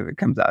side of it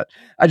comes out.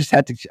 I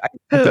had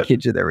to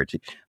kid you there,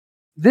 Richie.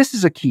 This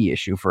is a key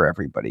issue for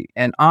everybody.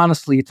 And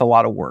honestly, it's a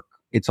lot of work.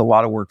 It's a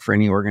lot of work for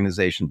any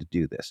organization to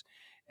do this.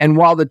 And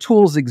while the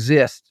tools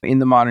exist in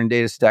the modern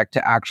data stack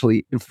to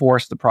actually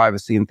enforce the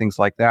privacy and things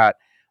like that,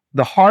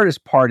 the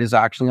hardest part is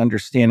actually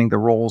understanding the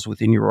roles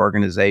within your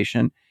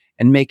organization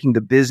and making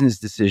the business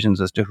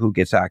decisions as to who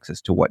gets access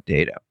to what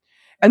data.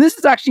 And this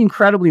is actually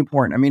incredibly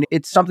important. I mean,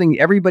 it's something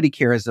everybody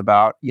cares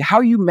about. How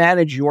you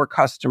manage your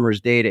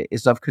customers' data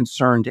is of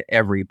concern to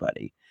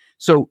everybody.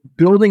 So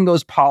building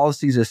those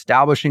policies,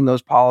 establishing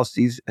those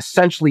policies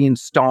essentially in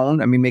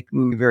stone, I mean,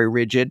 making them very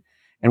rigid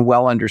and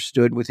well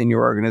understood within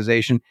your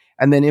organization,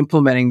 and then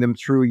implementing them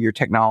through your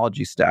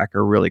technology stack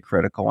are really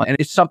critical. And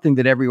it's something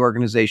that every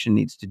organization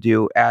needs to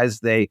do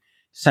as they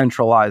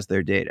centralize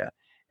their data.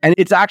 And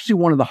it's actually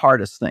one of the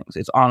hardest things.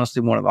 It's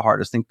honestly one of the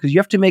hardest things because you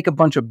have to make a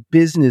bunch of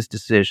business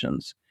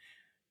decisions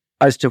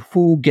as to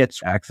who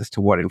gets access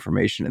to what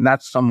information. And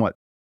that's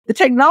the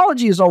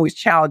technology is always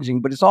challenging,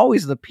 but it's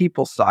always the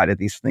people side of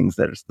these things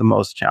that is the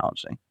most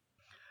challenging.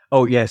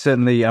 Oh, yeah,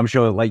 certainly. I'm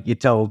sure, like, you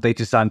tell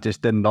data scientists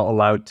they're not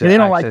allowed to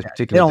access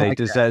particular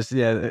data sets.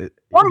 Yeah.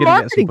 Or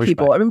marketing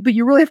people. I mean, but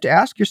you really have to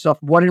ask yourself,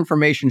 what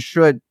information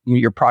should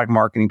your product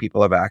marketing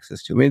people have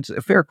access to? I mean, it's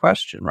a fair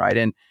question, right?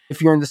 And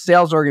if you're in the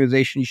sales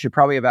organization, you should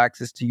probably have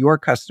access to your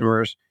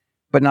customers,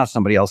 but not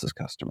somebody else's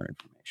customer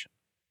information.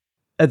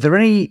 Are there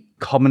any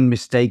common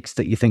mistakes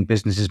that you think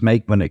businesses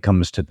make when it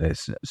comes to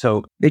this?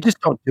 So they just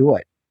don't do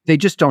it. They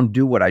just don't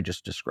do what I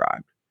just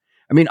described.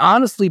 I mean,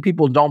 honestly, we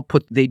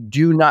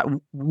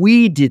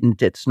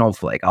didn't at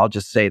Snowflake. I'll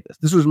just say this.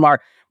 This was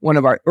one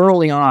of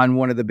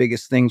the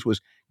biggest things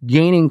was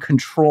gaining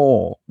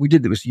control. We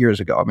did this years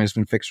ago. I mean, it's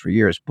been fixed for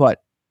years,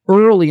 but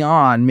early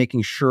on,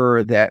 making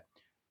sure that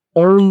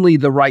only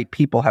the right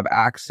people have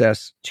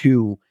access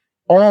to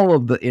all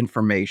of the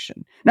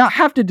information. Now, I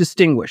have to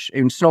distinguish.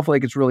 In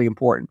Snowflake, it's really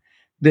important.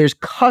 There's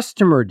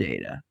customer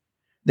data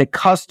that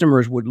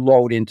customers would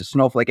load into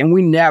Snowflake, and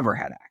we never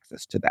had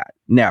access to that.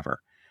 Never.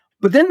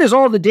 But then there's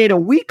all the data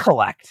we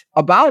collect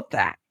about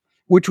that,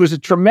 which was a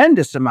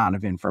tremendous amount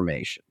of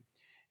information.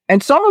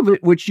 And some of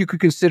it, which you could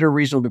consider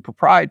reasonably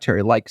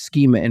proprietary, like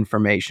schema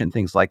information,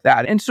 things like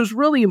that. And so it's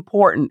really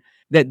important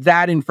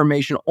that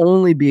information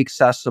only be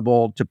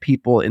accessible to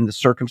people in the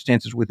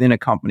circumstances within a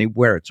company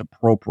where it's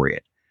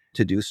appropriate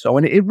to do so.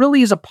 And it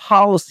really is a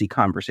policy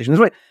conversation.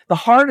 That's why the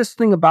hardest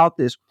thing about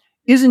this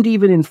isn't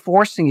even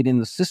enforcing it in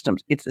the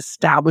systems. It's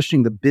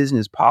establishing the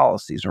business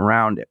policies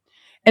around it.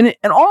 And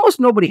almost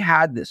nobody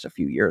had this a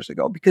few years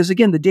ago because,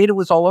 again, the data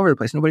was all over the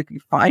place. Nobody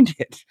could find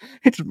it.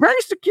 It's very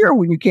secure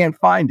when you can't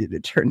find it,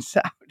 it turns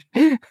out.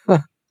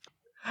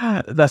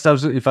 That's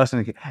absolutely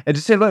fascinating. And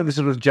to say, like, the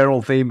sort of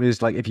general theme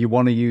is, like, if you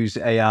want to use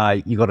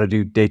AI, you got to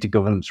do data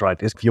governance right.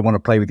 If you want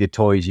to play with your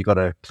toys, you got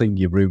to clean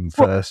your room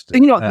first.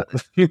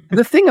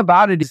 The thing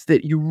about it is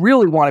that you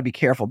really want to be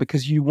careful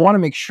because you want to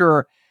make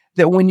sure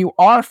that when you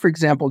are, for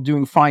example,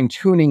 doing fine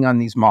tuning on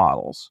these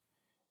models,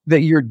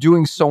 that you're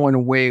doing so in a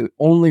way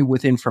only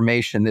with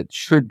information that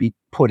should be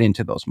put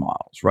into those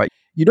models, right?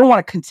 You don't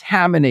want to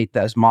contaminate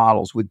those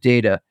models with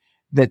data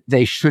that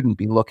they shouldn't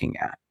be looking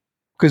at.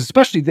 Because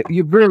especially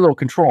you have very little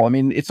control. I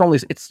mean, it's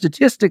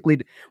statistically,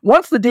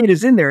 once the data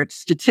is in there, it's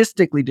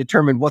statistically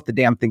determined what the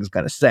damn thing's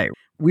going to say.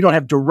 We don't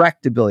have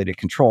direct ability to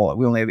control it.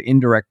 We only have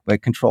indirect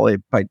control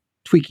it by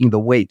tweaking the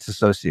weights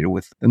associated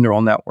with the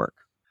neural network.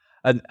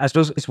 And I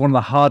suppose it's one of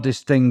the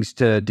hardest things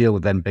to deal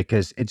with then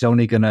because it's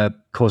only going to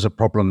cause a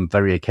problem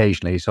very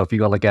occasionally. So if you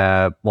got like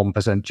a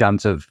 1%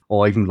 chance of,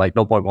 or even like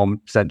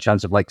 0.1%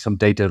 chance of like some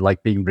data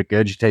like being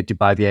regurgitated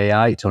by the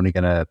AI, it's only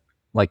going to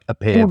like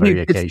appear very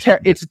occasionally.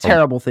 It's a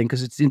terrible thing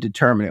because it's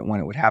indeterminate when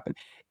it would happen.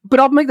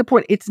 But I'll make the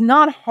point, it's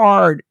not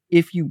hard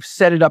if you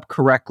set it up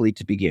correctly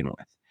to begin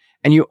with.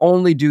 And you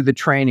only do the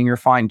training or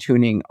fine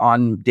tuning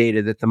on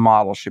data that the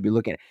model should be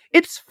looking at.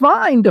 It's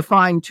fine to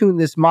fine tune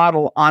this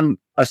model on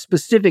a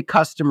specific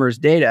customer's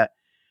data,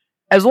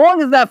 as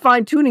long as that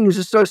fine tuning is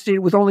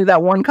associated with only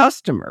that one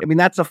customer. I mean,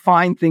 that's a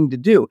fine thing to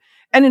do.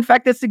 And in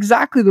fact, that's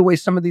exactly the way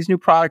some of these new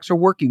products are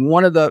working.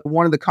 One of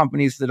the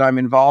companies that I'm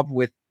involved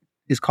with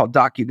is called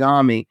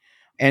Docugami.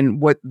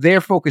 And what they're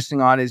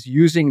focusing on is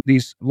using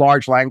these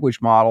large language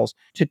models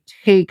to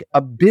take a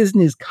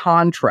business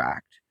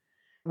contract,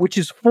 which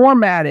is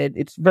formatted.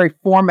 It's very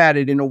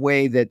formatted in a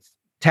way that's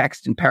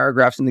text and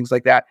paragraphs and things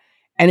like that,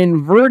 and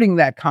inverting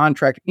that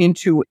contract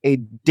into a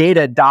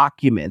data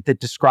document that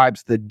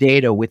describes the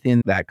data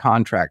within that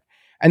contract,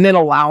 and then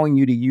allowing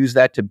you to use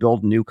that to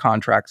build new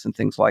contracts and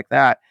things like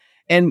that.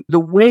 And the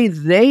way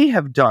they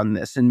have done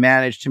this and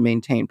managed to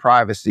maintain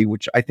privacy,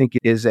 which I think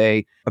is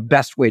a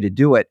best way to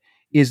do it,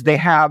 is they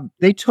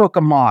took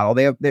a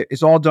model.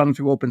 It's all done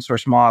through open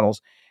source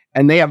models,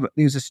 and they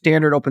use a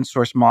standard open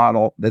source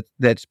model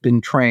that's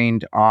been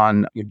trained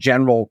on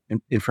general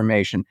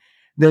information.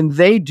 Then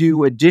they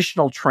do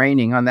additional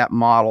training on that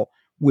model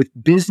with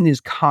business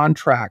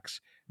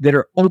contracts that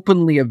are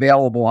openly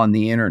available on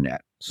the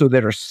internet, so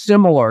that are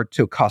similar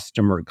to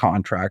customer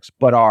contracts,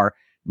 but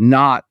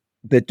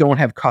that don't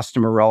have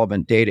customer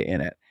relevant data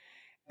in it.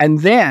 And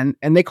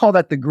they call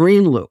that the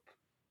green loop.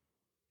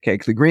 Okay,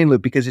 it's the green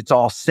loop because it's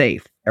all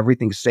safe.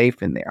 Everything's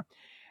safe in there.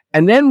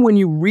 And then when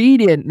you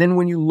read it, then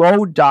when you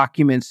load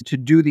documents to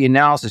do the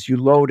analysis, you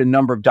load a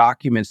number of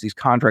documents, these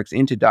contracts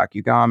into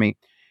Dokugami,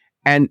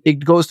 and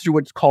it goes through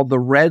what's called the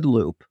red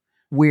loop,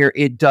 where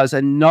it does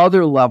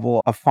another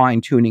level of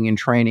fine tuning and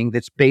training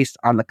that's based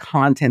on the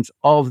contents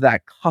of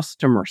that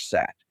customer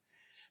set.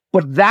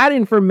 But that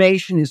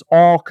information is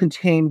all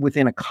contained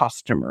within a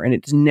customer, and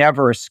it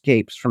never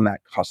escapes from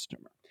that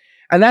customer.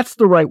 And that's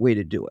the right way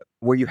to do it,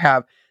 where you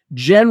have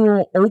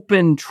general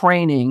open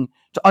training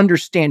to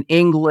understand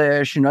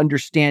English and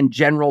understand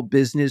general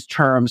business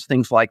terms,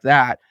 things like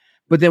that.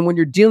 But then when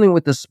you're dealing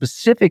with the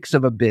specifics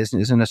of a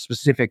business and a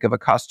specific of a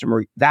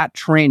customer, that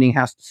training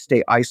has to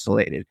stay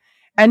isolated.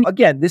 And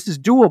again, this is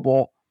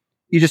doable.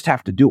 You just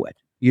have to do it.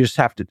 You just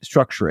have to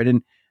structure it.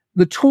 And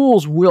the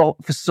tools will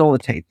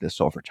facilitate this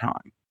over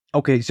time.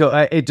 Okay, so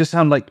it does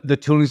sound like the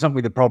tooling is not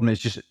really the problem.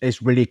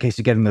 It's really a case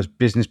of getting those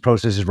business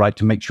processes right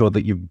to make sure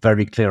that you're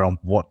very clear on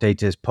what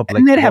data is public,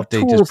 and then what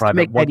data is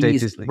private, what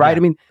data is right. I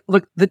mean,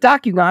 look, the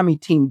Dokugami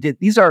team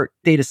these are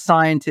data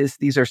scientists,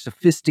 these are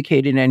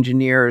sophisticated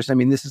engineers. I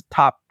mean, this is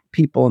top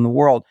people in the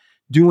world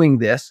doing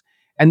this,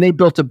 and they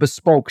built a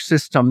bespoke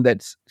system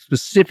that's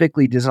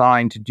specifically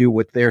designed to do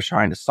what they're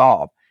trying to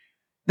solve.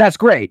 That's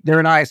great. They're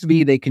an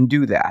ISV; they can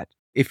do that.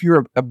 If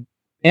you're a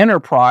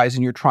enterprise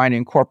and you're trying to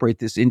incorporate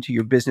this into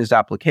your business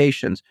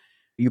applications,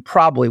 you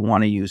probably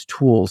want to use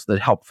tools that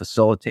help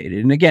facilitate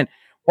it. And again,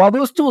 while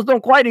those tools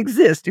don't quite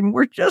exist, and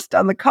we're just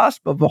on the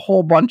cusp of a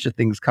whole bunch of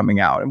things coming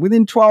out. And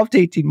within 12 to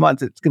 18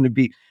 months,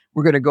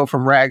 we're going to go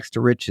from rags to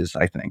riches,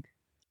 I think.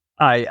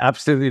 I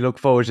absolutely look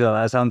forward to that.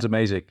 That sounds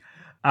amazing.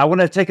 I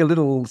want to take a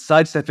little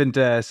sidestep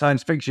into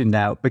science fiction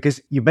now,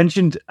 because you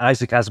mentioned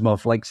Isaac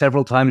Asimov like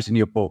several times in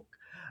your book.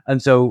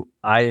 And so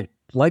I'd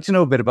like to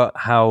know a bit about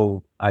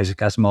how Isaac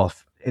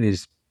Asimov, in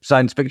his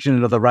science fiction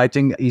and other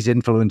writing, he's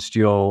influenced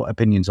your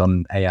opinions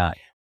on AI.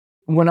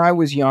 When I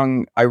was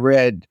young, I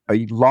read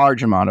a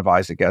large amount of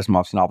Isaac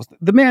Asimov's novels.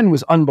 The man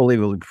was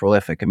unbelievably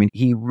prolific. I mean,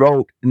 he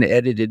wrote and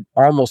edited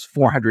almost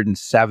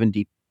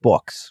 470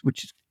 books,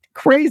 which is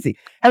crazy.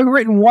 Having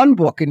written one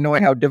book and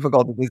knowing how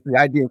difficult it is, the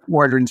idea of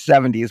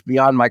 470 is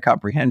beyond my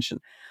comprehension.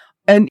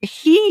 And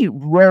he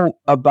wrote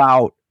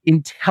about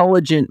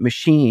intelligent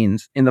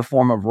machines in the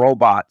form of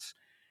robots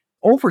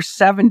over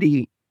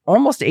 70,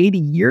 almost 80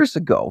 years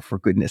ago, for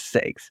goodness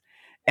sakes.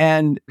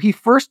 And he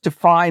first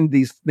defined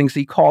these things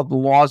he called the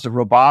laws of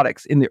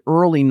robotics in the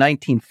early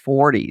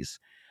 1940s,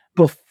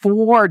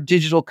 before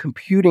digital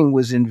computing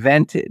was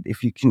invented,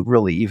 if you can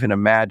really even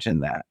imagine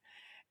that.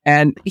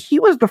 And he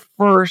was the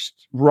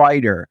first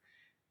writer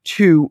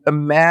to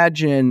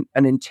imagine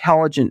an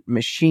intelligent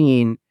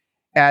machine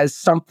as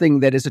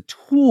something that is a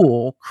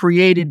tool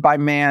created by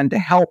man to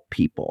help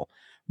people,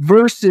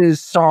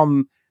 versus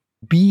some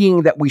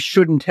being that we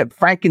shouldn't have,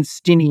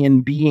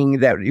 Frankensteinian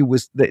being that it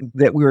was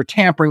that we were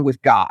tampering with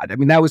God. I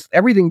mean, that was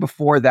everything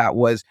before that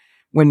was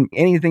when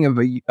anything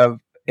of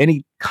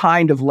any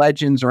kind of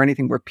legends or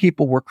anything where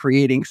people were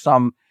creating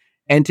some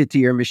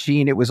entity or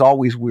machine, it was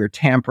always we were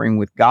tampering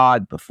with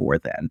God before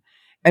then.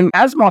 And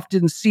Asimov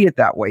didn't see it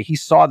that way. He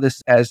saw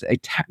this as a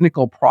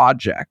technical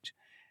project.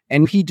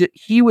 And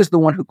he was the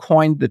one who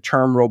coined the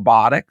term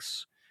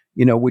robotics,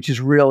 which is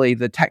really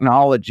the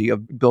technology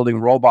of building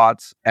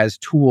robots as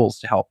tools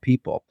to help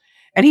people.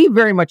 And he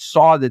very much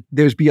saw that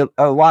there's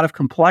a lot of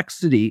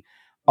complexity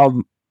of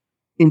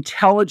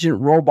intelligent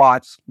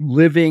robots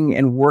living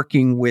and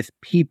working with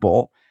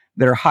people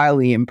that are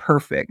highly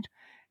imperfect.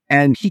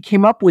 And he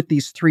came up with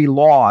these three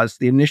laws,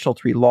 the initial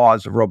three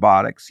laws of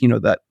robotics,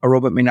 that a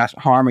robot may not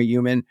harm a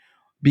human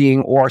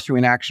being or through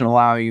inaction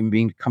allow a human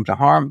being to come to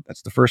harm.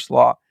 That's the first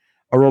law.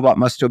 A robot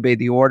must obey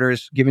the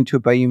orders given to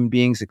it by human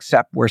beings,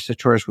 except where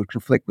such orders would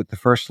conflict with the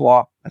first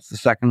law. That's the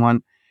second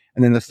one.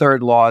 And then the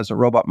third law is a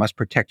robot must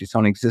protect its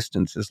own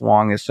existence as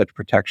long as such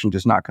protection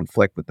does not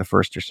conflict with the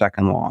first or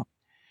second law.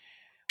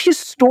 His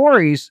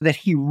stories that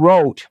he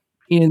wrote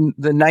in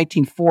the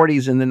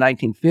 1940s and the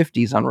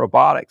 1950s on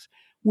robotics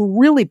were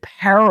really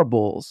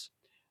parables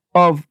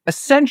of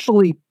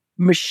essentially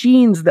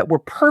machines that were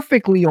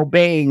perfectly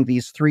obeying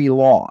these three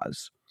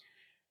laws,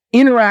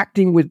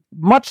 interacting with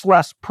much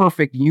less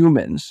perfect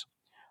humans,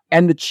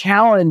 and the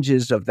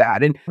challenges of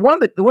that. And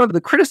one of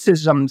the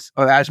criticisms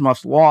of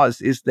Asimov's laws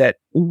is that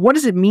what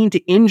does it mean to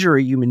injure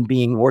a human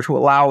being or to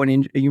allow a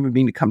human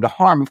being to come to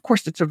harm? Of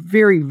course, it's a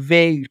very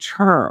vague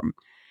term.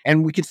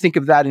 And we can think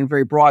of that in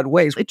very broad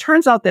ways. It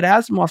turns out that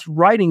Asimov's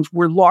writings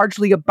were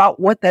largely about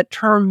what that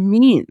term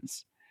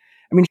means.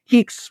 I mean, he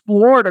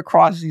explored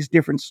across these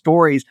different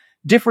stories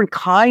different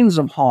kinds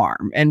of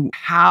harm and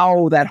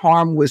how that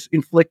harm was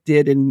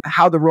inflicted and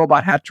how the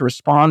robot had to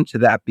respond to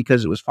that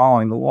because it was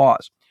following the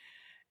laws.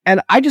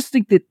 And I just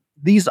think that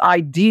these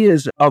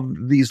ideas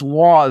of these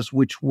laws,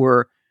 which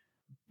were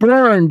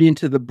burned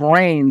into the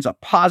brains, a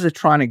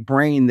positronic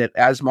brain that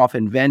Asimov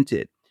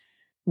invented,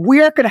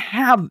 we aren't going to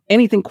have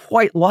anything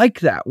quite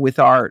like that with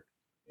our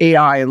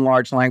AI and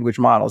large language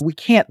models. We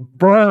can't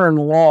burn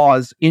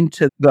laws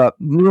into the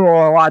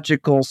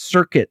neurological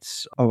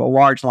circuits of a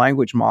large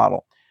language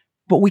model,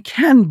 but we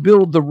can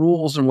build the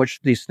rules in which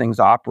these things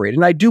operate.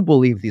 And I do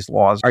believe these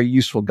laws are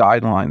useful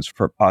guidelines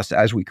for us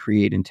as we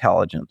create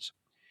intelligence.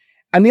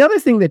 And the other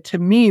thing that to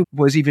me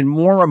was even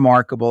more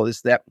remarkable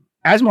is that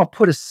Asimov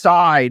put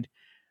aside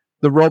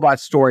the robot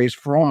stories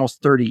for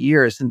almost 30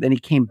 years, and then he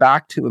came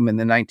back to them in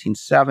the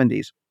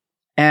 1970s.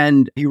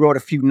 And he wrote a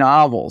few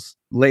novels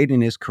late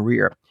in his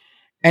career.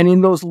 And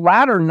in those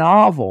latter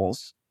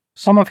novels,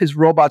 some of his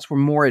robots were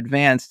more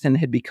advanced and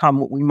had become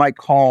what we might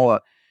call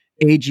a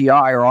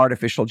AGI or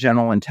artificial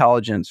general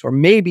intelligence, or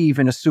maybe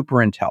even a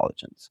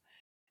superintelligence.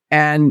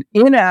 And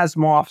in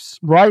Asimov's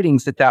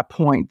writings at that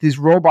point, these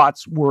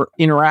robots were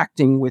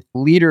interacting with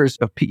leaders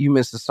of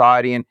human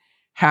society and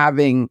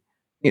having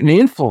an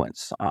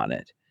influence on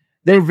it.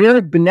 They're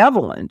very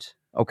benevolent,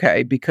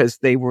 okay, because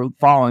they were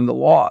following the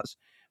laws.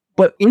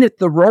 But in it,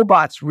 the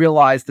robots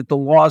realized that the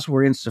laws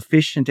were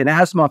insufficient, and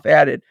Asimov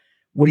added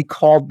what he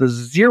called the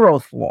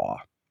zeroth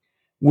law,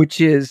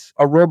 which is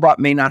a robot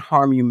may not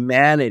harm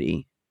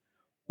humanity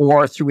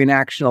or through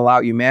inaction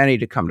allow humanity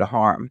to come to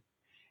harm.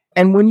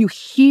 And when you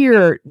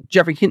hear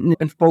Geoffrey Hinton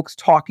and folks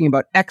talking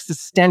about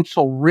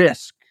existential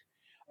risk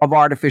of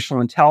artificial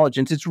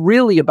intelligence, it's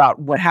really about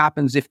what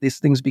happens if these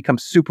things become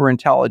super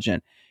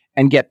intelligent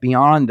and get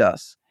beyond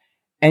us.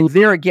 And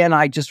there again,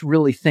 I just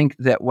really think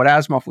that what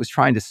Asimov was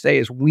trying to say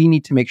is we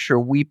need to make sure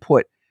we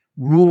put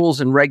rules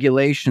and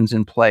regulations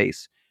in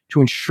place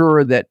to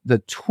ensure that the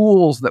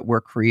tools that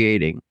we're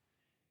creating,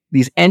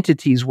 these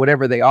entities,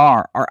 whatever they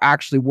are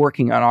actually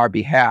working on our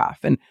behalf.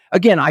 And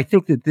again, I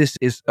think that this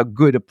is a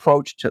good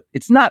approach to,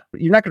 that's not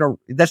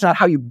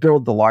how you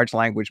build the large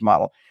language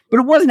model, but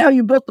it wasn't how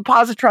you built the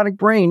positronic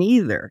brain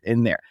either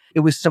in there.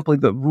 It was simply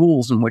the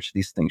rules in which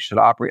these things should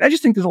operate. I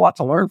just think there's a lot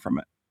to learn from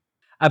it.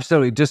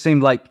 Absolutely. It does seem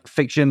like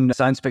fiction,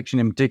 science fiction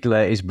in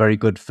particular, is very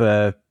good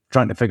for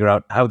trying to figure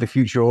out how the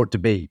future ought to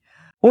be.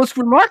 Well, it's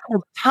remarkable.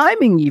 The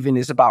timing even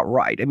is about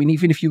right. I mean,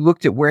 even if you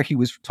looked at where he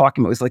was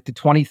talking about, it was like the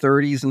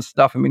 2030s and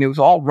stuff. I mean, it was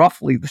all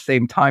roughly the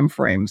same time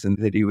frames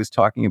that he was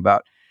talking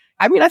about.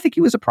 I mean, I think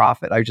he was a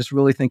prophet. I just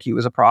really think he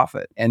was a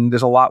prophet. And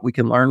there's a lot we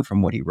can learn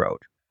from what he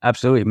wrote.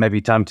 Absolutely. Maybe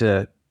time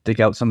to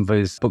dig out some of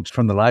his books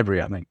from the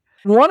library, I think.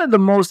 One of the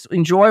most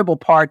enjoyable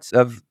parts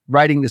of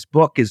writing this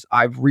book is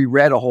I've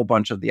reread a whole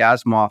bunch of the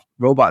Asimov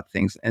robot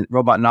things and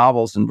robot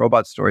novels and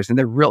robot stories, and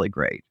they're really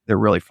great. They're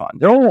really fun.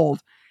 They're old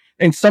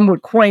and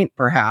somewhat quaint,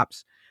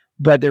 perhaps,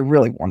 but they're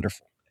really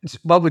wonderful.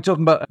 Well, we're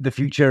talking about the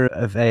future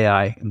of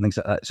AI and things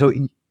like that. So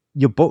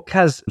your book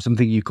has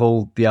something you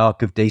call the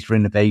arc of data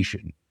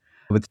innovation,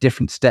 with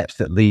different steps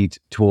that lead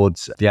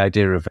towards the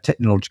idea of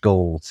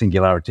technological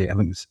singularity. I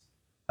think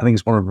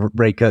it's one of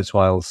Ray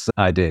Kurzweil's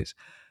ideas.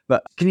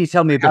 But can you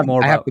tell me a bit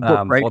more about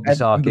what this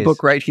arc is? The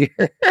book right here.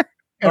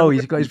 Oh,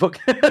 he's got his book.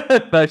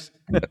 Nice.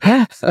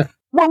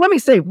 Well, let me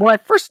say, when I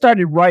first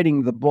started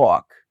writing the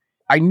book,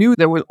 I knew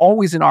there was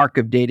always an arc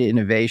of data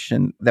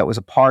innovation that was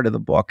a part of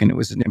the book, and it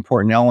was an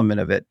important element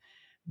of it.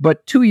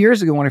 But 2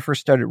 years ago, when I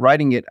first started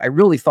writing it, I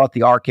really thought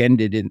the arc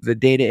ended in the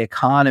data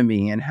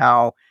economy and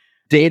how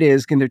data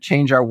is going to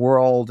change our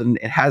world, and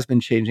it has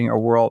been changing our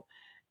world.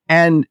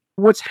 And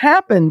what's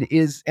happened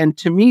is, and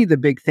to me, the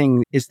big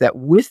thing is that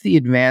with the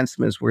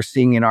advancements we're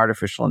seeing in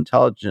artificial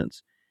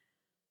intelligence,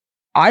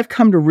 I've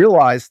come to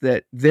realize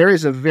that there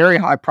is a very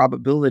high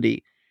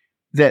probability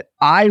that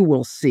I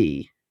will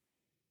see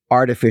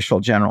artificial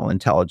general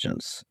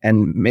intelligence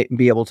and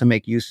be able to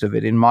make use of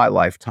it in my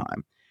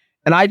lifetime.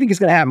 And I think it's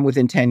going to happen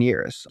within 10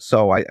 years.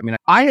 So,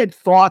 I had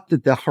thought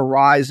that the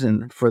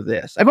horizon for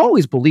this, I've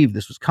always believed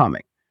this was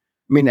coming.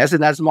 I mean, as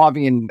an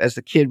Asimovian, as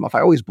a kid, I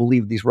always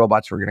believed these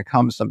robots were going to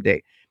come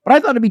someday. But I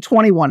thought it'd be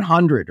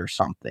 2100 or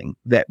something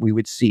that we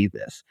would see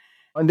this.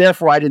 And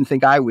therefore, I didn't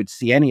think I would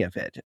see any of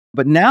it.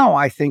 But now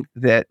I think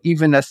that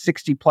even a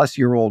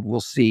 60-plus-year-old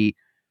will see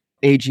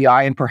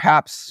AGI and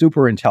perhaps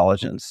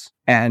superintelligence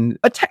and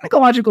a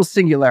technological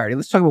singularity.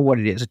 Let's talk about what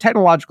it is. A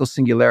technological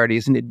singularity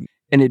is an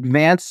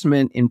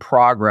advancement in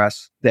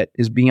progress that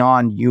is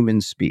beyond human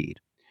speed.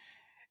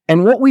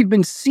 And what we've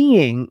been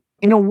seeing,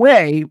 in a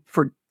way,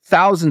 for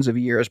thousands of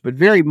years, but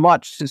very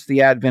much since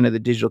the advent of the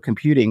digital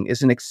computing,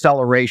 is an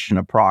acceleration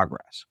of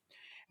progress.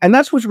 And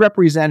that's what's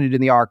represented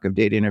in the arc of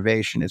data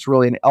innovation. It's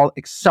really an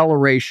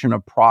acceleration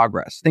of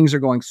progress. Things are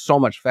going so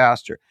much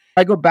faster.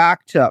 I go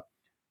back to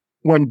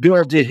when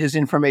Bill did his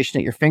information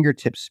at your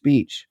fingertips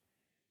speech.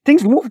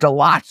 Things moved a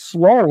lot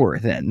slower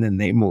than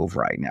they move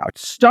right now.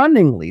 It's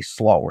stunningly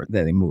slower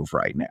than they move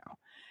right now.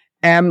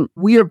 And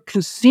we have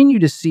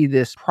continued to see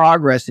this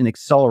progress in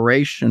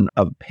acceleration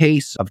of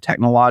pace of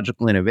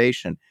technological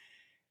innovation.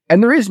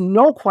 And there is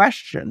no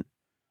question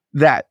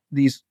that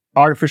these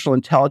artificial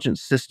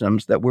intelligence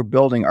systems that we're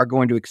building are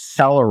going to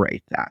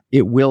accelerate that.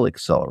 It will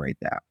accelerate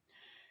that.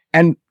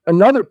 And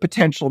another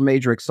potential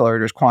major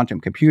accelerator is quantum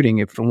computing,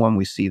 if and when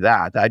we see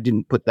that. I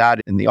didn't put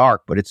that in the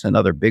arc, but it's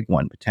another big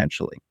one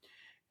potentially.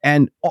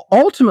 And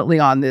ultimately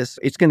on this,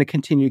 it's going to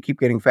continue to keep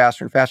getting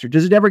faster and faster.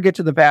 Does it ever get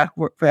to the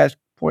fast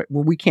point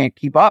where we can't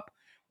keep up?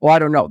 Well, I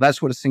don't know.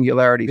 That's what a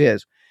singularity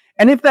is.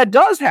 And if that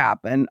does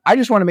happen, I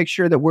just want to make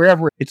sure that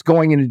wherever it's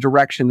going in a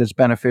direction that's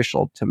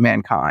beneficial to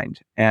mankind.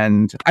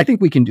 And I think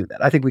we can do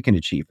that. I think we can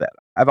achieve that.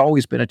 I've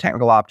always been a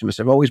technical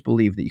optimist. I've always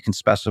believed that you can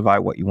specify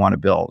what you want to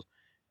build.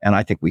 And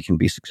I think we can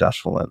be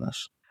successful in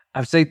this.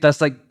 I've said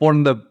that's like one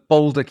of the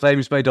bolder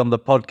claims made on the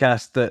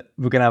podcast that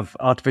we're going to have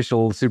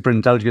artificial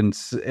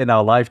superintelligence in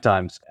our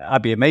lifetimes.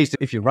 I'd be amazed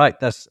if you're right.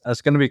 That's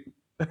going to be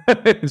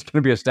it's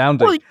going to be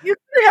astounding. Well, you're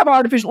going to have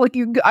artificial,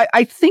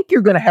 I think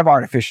you're going to have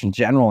artificial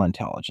general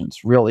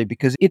intelligence, really,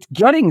 because it's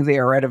getting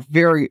there at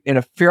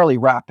a fairly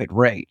rapid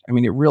rate. I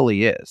mean, it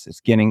really is.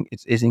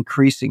 It's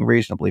increasing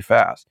reasonably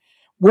fast.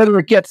 Whether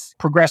it gets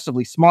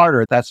progressively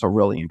smarter, that's a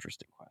really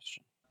interesting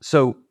question.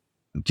 So,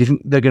 do you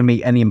think there are going to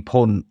be any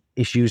important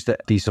issues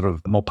that these sort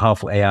of more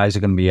powerful AIs are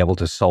going to be able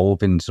to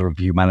solve in sort of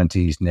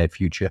humanity's near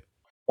future?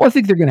 Well, I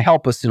think they're going to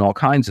help us in all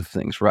kinds of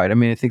things, right? I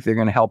mean, I think they're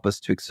going to help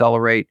us to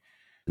accelerate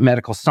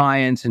medical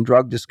science and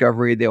drug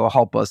discovery. They will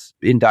help us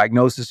in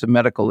diagnosis of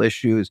medical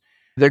issues.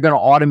 They're going to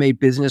automate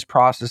business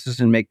processes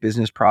and make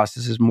business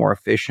processes more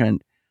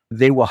efficient.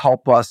 They will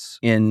help us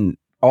in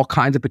all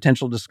kinds of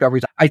potential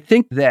discoveries. I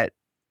think that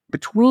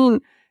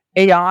between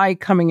AI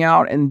coming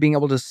out and being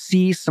able to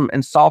see some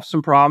and solve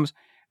some problems,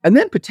 and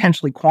then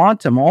potentially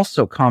quantum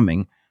also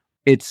coming,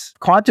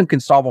 quantum can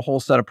solve a whole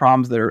set of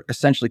problems that are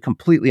essentially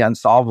completely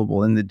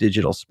unsolvable in the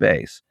digital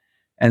space.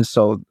 And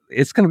so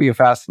it's going to be a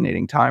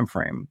fascinating time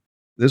frame.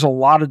 There's a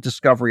lot of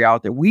discovery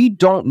out there. We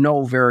don't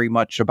know very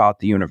much about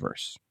the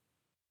universe.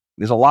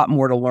 There's a lot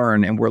more to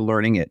learn, and we're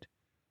learning it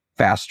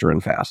faster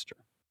and faster.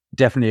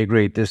 Definitely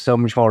agreed. There's so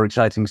much more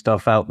exciting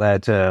stuff out there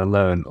to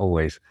learn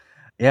always.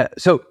 Yeah.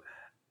 So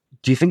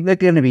do you think there are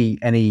going to be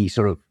any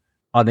sort of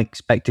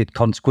unexpected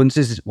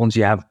consequences once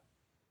you have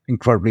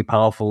incredibly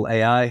powerful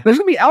AI? There's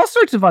going to be all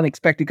sorts of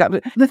unexpected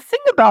consequences. The thing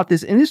about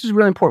this, and this is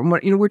really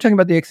important, we were talking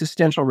about the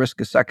existential risk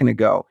a second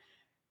ago.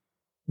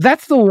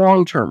 That's the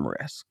long-term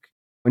risk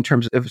in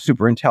terms of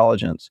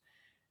superintelligence.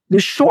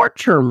 The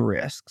short-term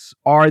risks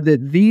are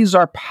that these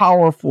are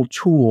powerful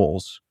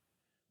tools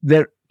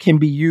that can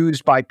be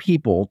used by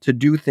people to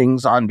do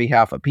things on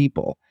behalf of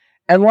people.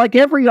 And like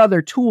every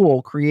other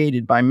tool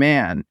created by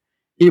man,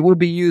 it will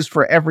be used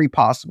for every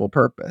possible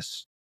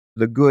purpose,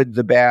 the good,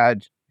 the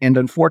bad, and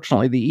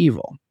unfortunately, the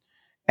evil.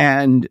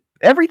 And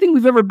everything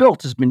we've ever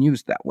built has been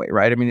used that way,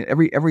 right? I mean,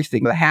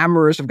 everything. The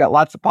hammers have got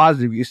lots of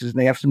positive uses, and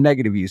they have some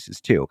negative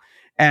uses too.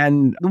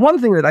 And the one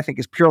thing that I think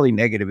is purely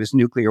negative is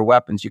nuclear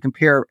weapons. You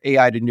compare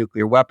AI to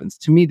nuclear weapons.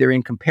 To me, they're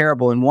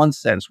incomparable in one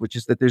sense, which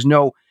is that there's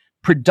no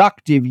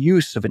productive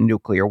use of a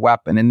nuclear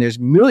weapon, and there's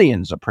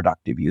millions of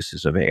productive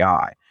uses of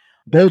AI.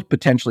 Both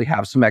potentially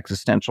have some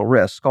existential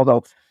risk.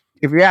 Although,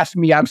 if you ask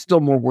me, I'm still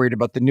more worried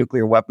about the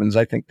nuclear weapons,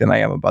 I think, than I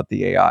am about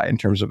the AI in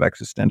terms of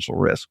existential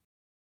risk.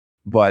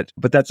 But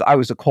I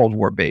was a Cold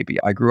War baby.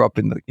 I grew up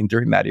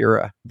during that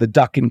era, the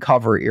duck and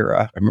cover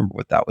era. I remember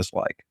what that was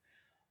like.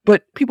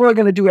 But people are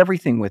going to do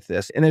everything with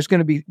this. And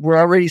we're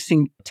already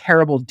seeing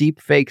terrible deep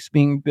fakes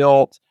being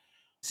built.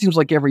 It seems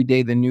like every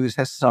day the news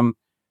has some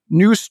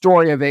new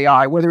story of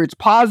AI, whether it's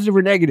positive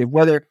or negative,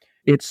 whether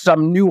it's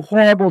some new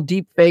horrible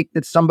deep fake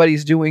that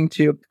somebody's doing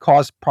to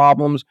cause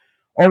problems,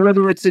 or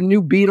whether it's a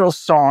new Beatles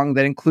song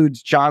that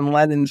includes John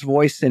Lennon's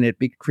voice in it,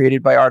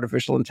 created by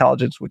artificial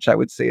intelligence, which I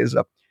would say is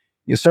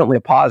certainly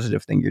a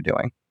positive thing you're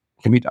doing.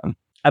 It can be done.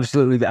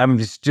 Absolutely. I mean,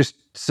 it's just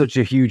such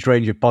a huge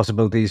range of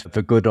possibilities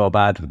for good or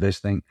bad with this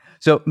thing.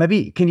 So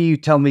maybe can you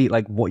tell me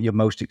what you're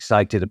most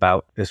excited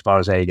about as far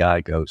as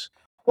AI goes?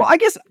 Well, I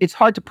guess it's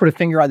hard to put a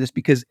finger on this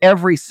because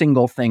every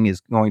single thing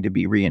is going to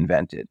be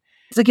reinvented.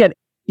 So again,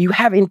 you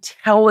have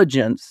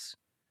intelligence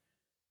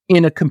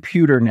in a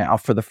computer now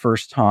for the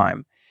first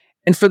time.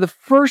 And for the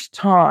first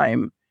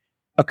time,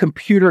 a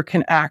computer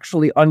can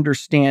actually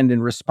understand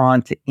and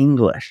respond to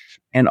English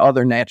and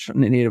other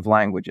native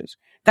languages.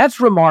 That's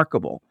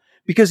remarkable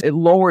because it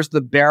lowers the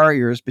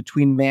barriers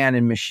between man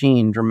and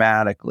machine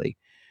dramatically.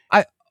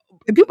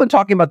 People have been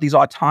talking about these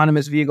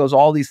autonomous vehicles,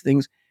 all these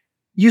things.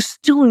 You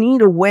still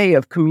need a way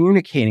of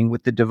communicating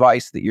with the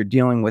device that you're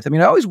dealing with. I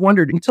mean, I always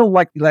wondered until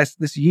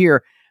this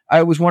year,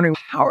 I was wondering,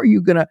 how are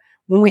you going to,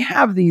 when we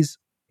have these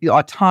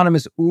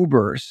autonomous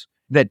Ubers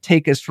that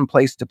take us from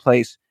place to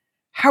place,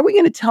 how are we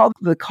going to tell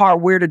the car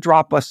where to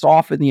drop us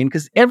off in the end?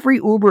 Because every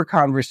Uber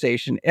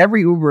conversation,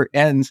 every Uber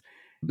ends,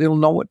 they'll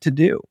know what to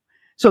do.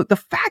 So the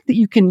fact that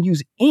you can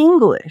use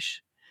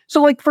English,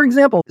 so like, for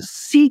example,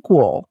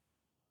 SQL,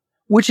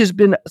 which has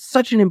been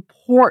such an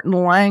important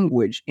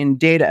language in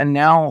data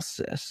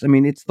analysis. I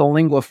mean, it's the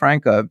lingua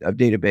franca of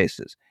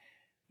databases.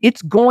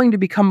 It's going to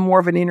become more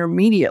of an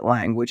intermediate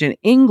language, and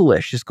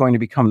English is going to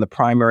become the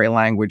primary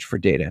language for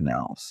data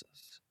analysis.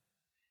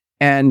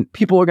 And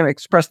people are going to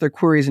express their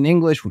queries in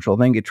English, which will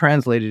then get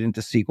translated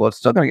into SQL. It's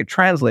still going to get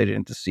translated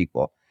into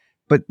SQL,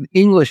 but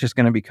English is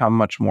going to become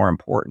much more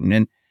important.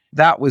 And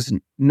that was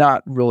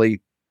not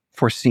really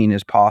foreseen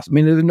as possible. I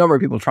mean, there's a number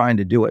of people trying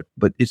to do it,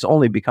 but it's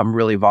only become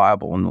really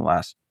viable in the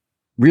last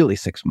really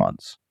 6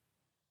 months.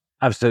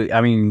 Absolutely. I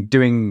mean,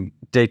 doing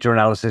data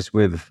analysis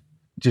with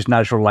just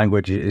natural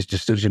language is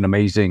just such an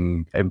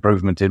amazing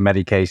improvement in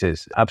many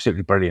cases.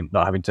 Absolutely brilliant,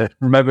 not having to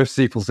remember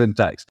SQL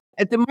syntax.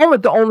 At the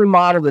moment, the only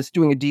model that's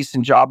doing a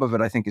decent job of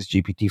it, I think, is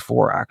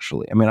GPT-4,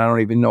 actually. I mean, I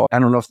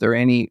don't know if there are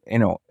any,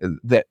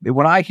 that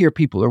when I hear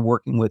people are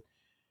working with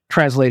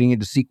translating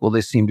into SQL,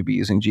 they seem to be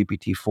using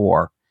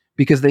GPT-4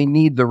 because they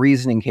need the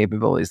reasoning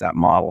capabilities that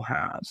model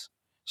has.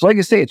 So like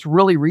I say, it's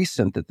really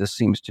recent that this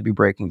seems to be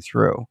breaking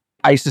through.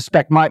 I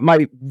suspect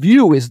my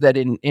view is that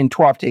in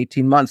 12 to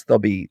 18 months, there'll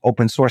be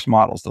open source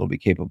models that'll be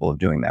capable of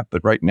doing that.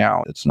 But right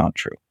now, it's not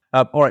true.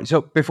 All right.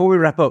 So before we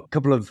wrap up, a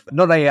couple of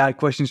not AI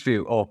questions for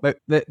you, or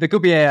there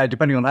could be AI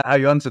depending on how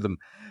you answer them.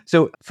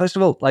 So first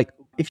of all, like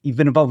if you've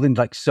been involved in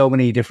like so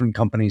many different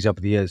companies over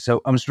the years,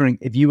 so I'm just wondering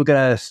if you were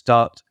going to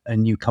start a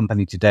new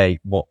company today,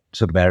 what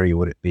sort of area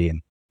would it be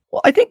in?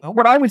 Well, I think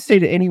what I would say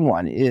to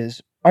anyone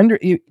is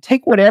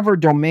take whatever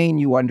domain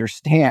you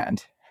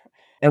understand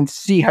and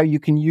see how you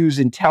can use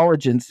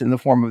intelligence in the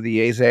form of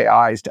the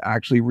AIs to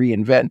actually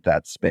reinvent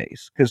that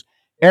space. Because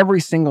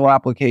every single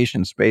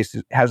application space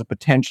has a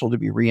potential to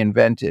be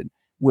reinvented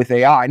with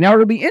AI. Now,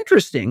 it'll be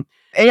interesting.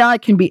 AI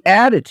can be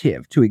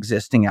additive to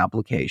existing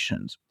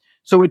applications.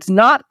 So it's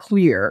not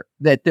clear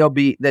that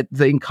that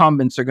the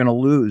incumbents are going to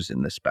lose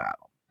in this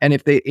battle. And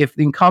if the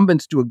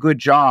incumbents do a good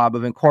job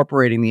of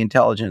incorporating the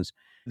intelligence,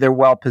 they're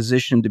well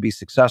positioned to be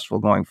successful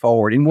going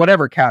forward in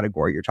whatever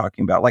category you're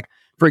talking about. Like,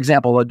 for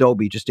example,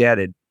 Adobe just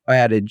added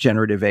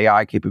generative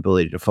AI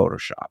capability to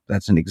Photoshop.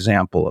 That's an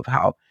example of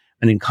how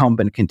an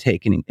incumbent can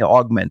take and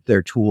augment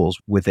their tools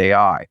with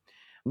AI.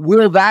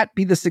 Will that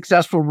be the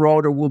successful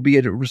road, or will be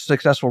a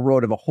successful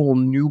road of a whole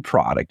new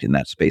product in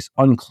that space?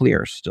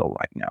 Unclear still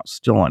right now,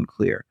 still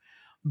unclear.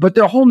 But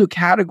there are whole new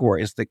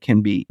categories that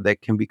can be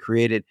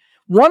created.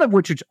 One of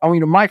which,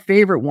 my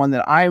favorite one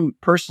that I'm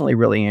personally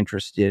really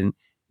interested in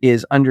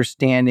is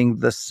understanding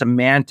the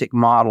semantic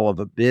model of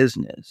a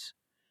business,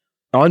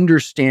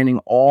 understanding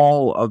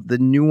all of the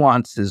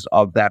nuances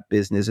of that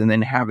business, and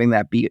then having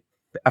that be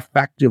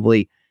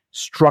effectively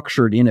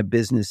structured in a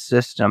business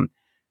system.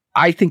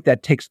 I think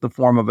that takes the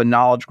form of a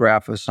knowledge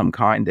graph of some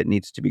kind that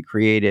needs to be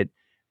created.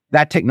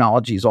 That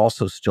technology is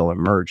also still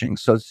emerging.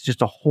 So it's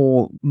just a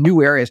whole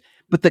new areas.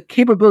 But the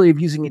capability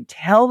of using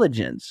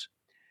intelligence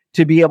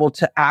to be able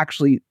to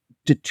actually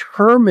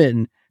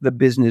determine the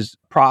business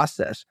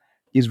process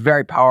is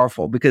very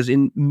powerful, because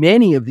in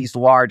many of these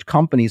large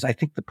companies, I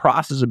think the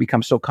process has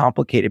become so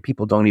complicated,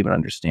 people don't even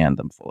understand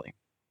them fully.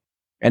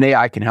 And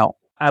AI can help.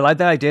 I like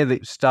the idea that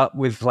you start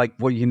with like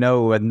what you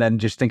know, and then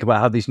just think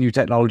about how these new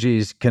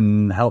technologies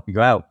can help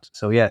you out.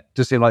 So yeah, it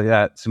does seem like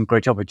that some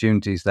great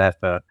opportunities there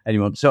for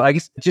anyone. So I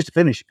guess just to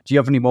finish, do you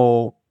have any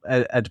more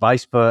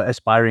advice for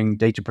aspiring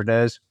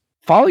datapreneurs?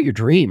 Follow your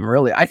dream,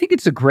 really. I think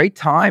it's a great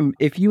time.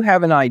 If you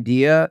have an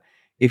idea,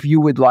 if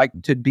you would like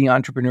to be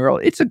entrepreneurial,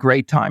 it's a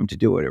great time to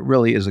do it. It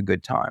really is a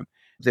good time.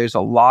 There's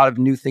a lot of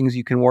new things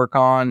you can work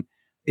on.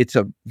 It's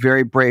a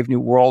very brave new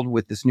world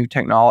with this new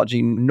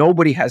technology.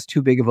 Nobody has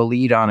too big of a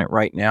lead on it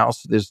right now.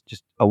 So there's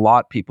just a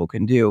lot people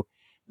can do.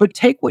 But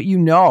take what you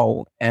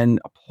know and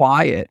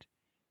apply it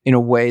in a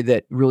way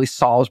that really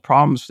solves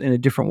problems in a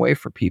different way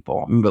for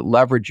people. But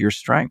leverage your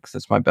strengths.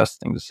 That's my best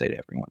thing to say to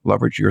everyone.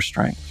 Leverage your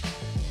strengths.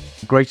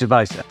 Great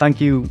advice. Thank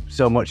you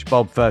so much,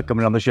 Bob, for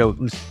coming on the show.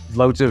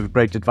 Loads of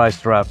great advice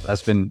throughout.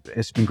 It's been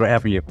great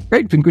having you.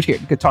 Great. It's been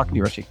good talking to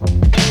you, Richie.